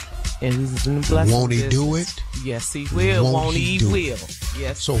for you. Won't he do it? Yes, he will. Won't he will.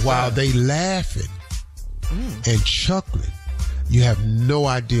 Yes. So while they laughing and chuckling, you have no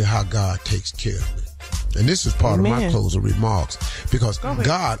idea how God takes care of me. And this is part of my closing remarks, because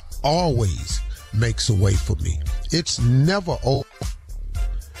God always makes a way for me. It's never over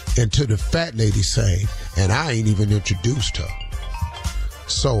until the fat lady sang, and I ain't even introduced her.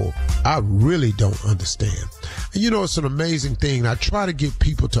 So I really don't understand. And you know, it's an amazing thing. I try to get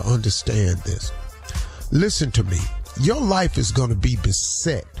people to understand this. Listen to me. Your life is going to be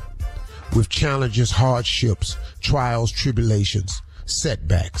beset with challenges, hardships, trials, tribulations,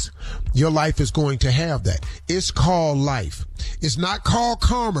 setbacks. Your life is going to have that. It's called life. It's not called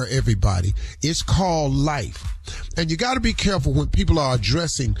karma, everybody. It's called life. And you got to be careful when people are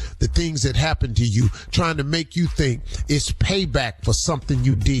addressing the things that happened to you, trying to make you think it's payback for something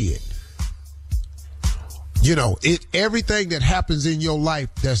you did. You know, everything that happens in your life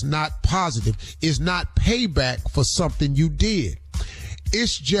that's not positive is not payback for something you did.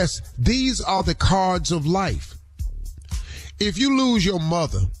 It's just, these are the cards of life. If you lose your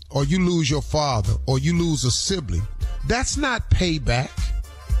mother, or you lose your father, or you lose a sibling, that's not payback.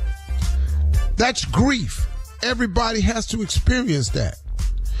 That's grief. Everybody has to experience that.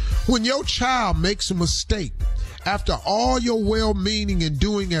 When your child makes a mistake, after all your well-meaning and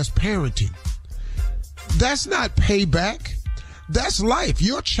doing as parenting, that's not payback. That's life.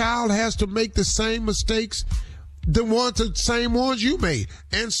 Your child has to make the same mistakes, the same ones you made.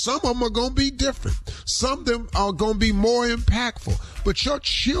 And some of them are going to be different. Some of them are going to be more impactful. But your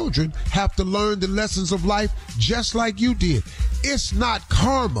children have to learn the lessons of life just like you did. It's not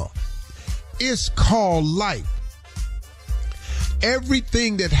karma. It's called life.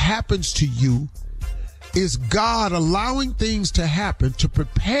 Everything that happens to you is God allowing things to happen to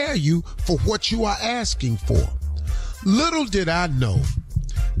prepare you for what you are asking for. Little did I know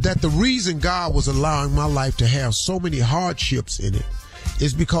that the reason God was allowing my life to have so many hardships in it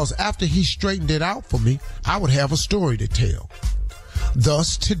is because after he straightened it out for me, I would have a story to tell.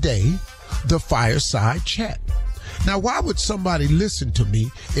 Thus today, the fireside chat. Now, why would somebody listen to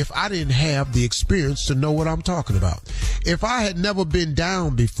me if I didn't have the experience to know what I'm talking about? If I had never been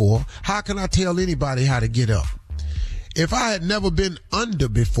down before, how can I tell anybody how to get up? If I had never been under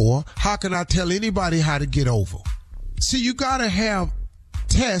before, how can I tell anybody how to get over? See, you gotta have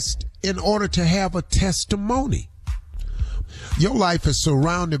tests in order to have a testimony. Your life is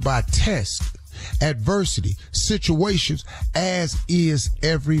surrounded by tests, adversity, situations, as is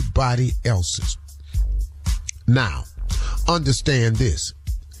everybody else's. Now, understand this.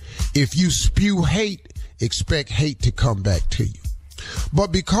 If you spew hate, expect hate to come back to you.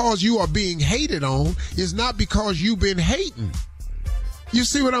 But because you are being hated on is not because you've been hating. You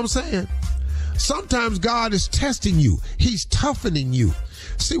see what I'm saying? Sometimes God is testing you. He's toughening you.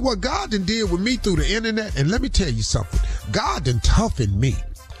 See what God done did with me through the internet, and let me tell you something. God done toughened me.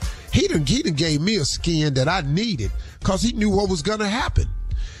 He done gave me a skin that I needed because he knew what was going to happen.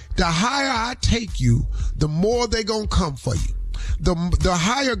 The higher I take you, the more they gonna come for you. The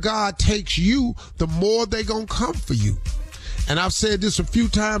higher God takes you, the more they gonna come for you. And I've said this a few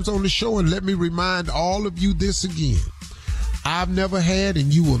times on the show, and let me remind all of you this again. I've never had,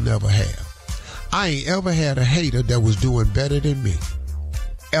 and you will never have. I ain't ever had a hater that was doing better than me.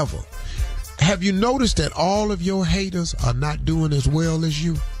 Ever. Have you noticed that all of your haters are not doing as well as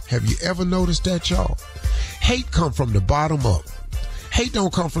you? Have you ever noticed that, y'all? Hate come from the bottom up. Hate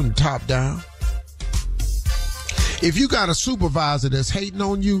don't come from the top down. If you got a supervisor that's hating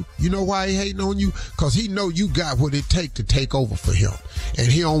on you, you know why he hating on you? Because he know you got what it take to take over for him. And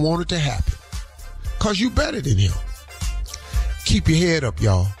he don't want it to happen. Because you better than him. Keep your head up,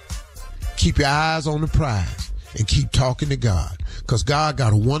 y'all. Keep your eyes on the prize. And keep talking to God. Because God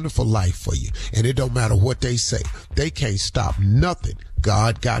got a wonderful life for you. And it don't matter what they say. They can't stop nothing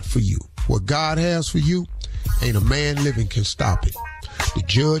God got for you. What God has for you, ain't a man living can stop it. The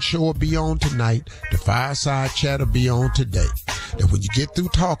Judge Show will be on tonight. The Fireside Chat will be on today. And when you get through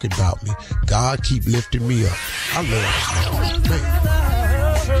talking about me, God keep lifting me up. I love you.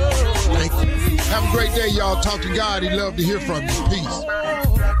 Thank you. Have a great day, y'all. Talk to God. He'd love to hear from you. Peace.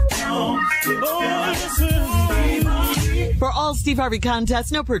 For all Steve Harvey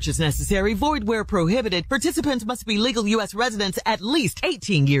contests, no purchase necessary, void where prohibited. Participants must be legal U.S. residents at least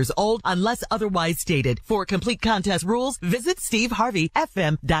 18 years old unless otherwise stated. For complete contest rules, visit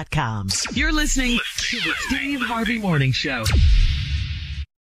SteveHarveyFM.com. You're listening to the Steve Harvey Morning Show.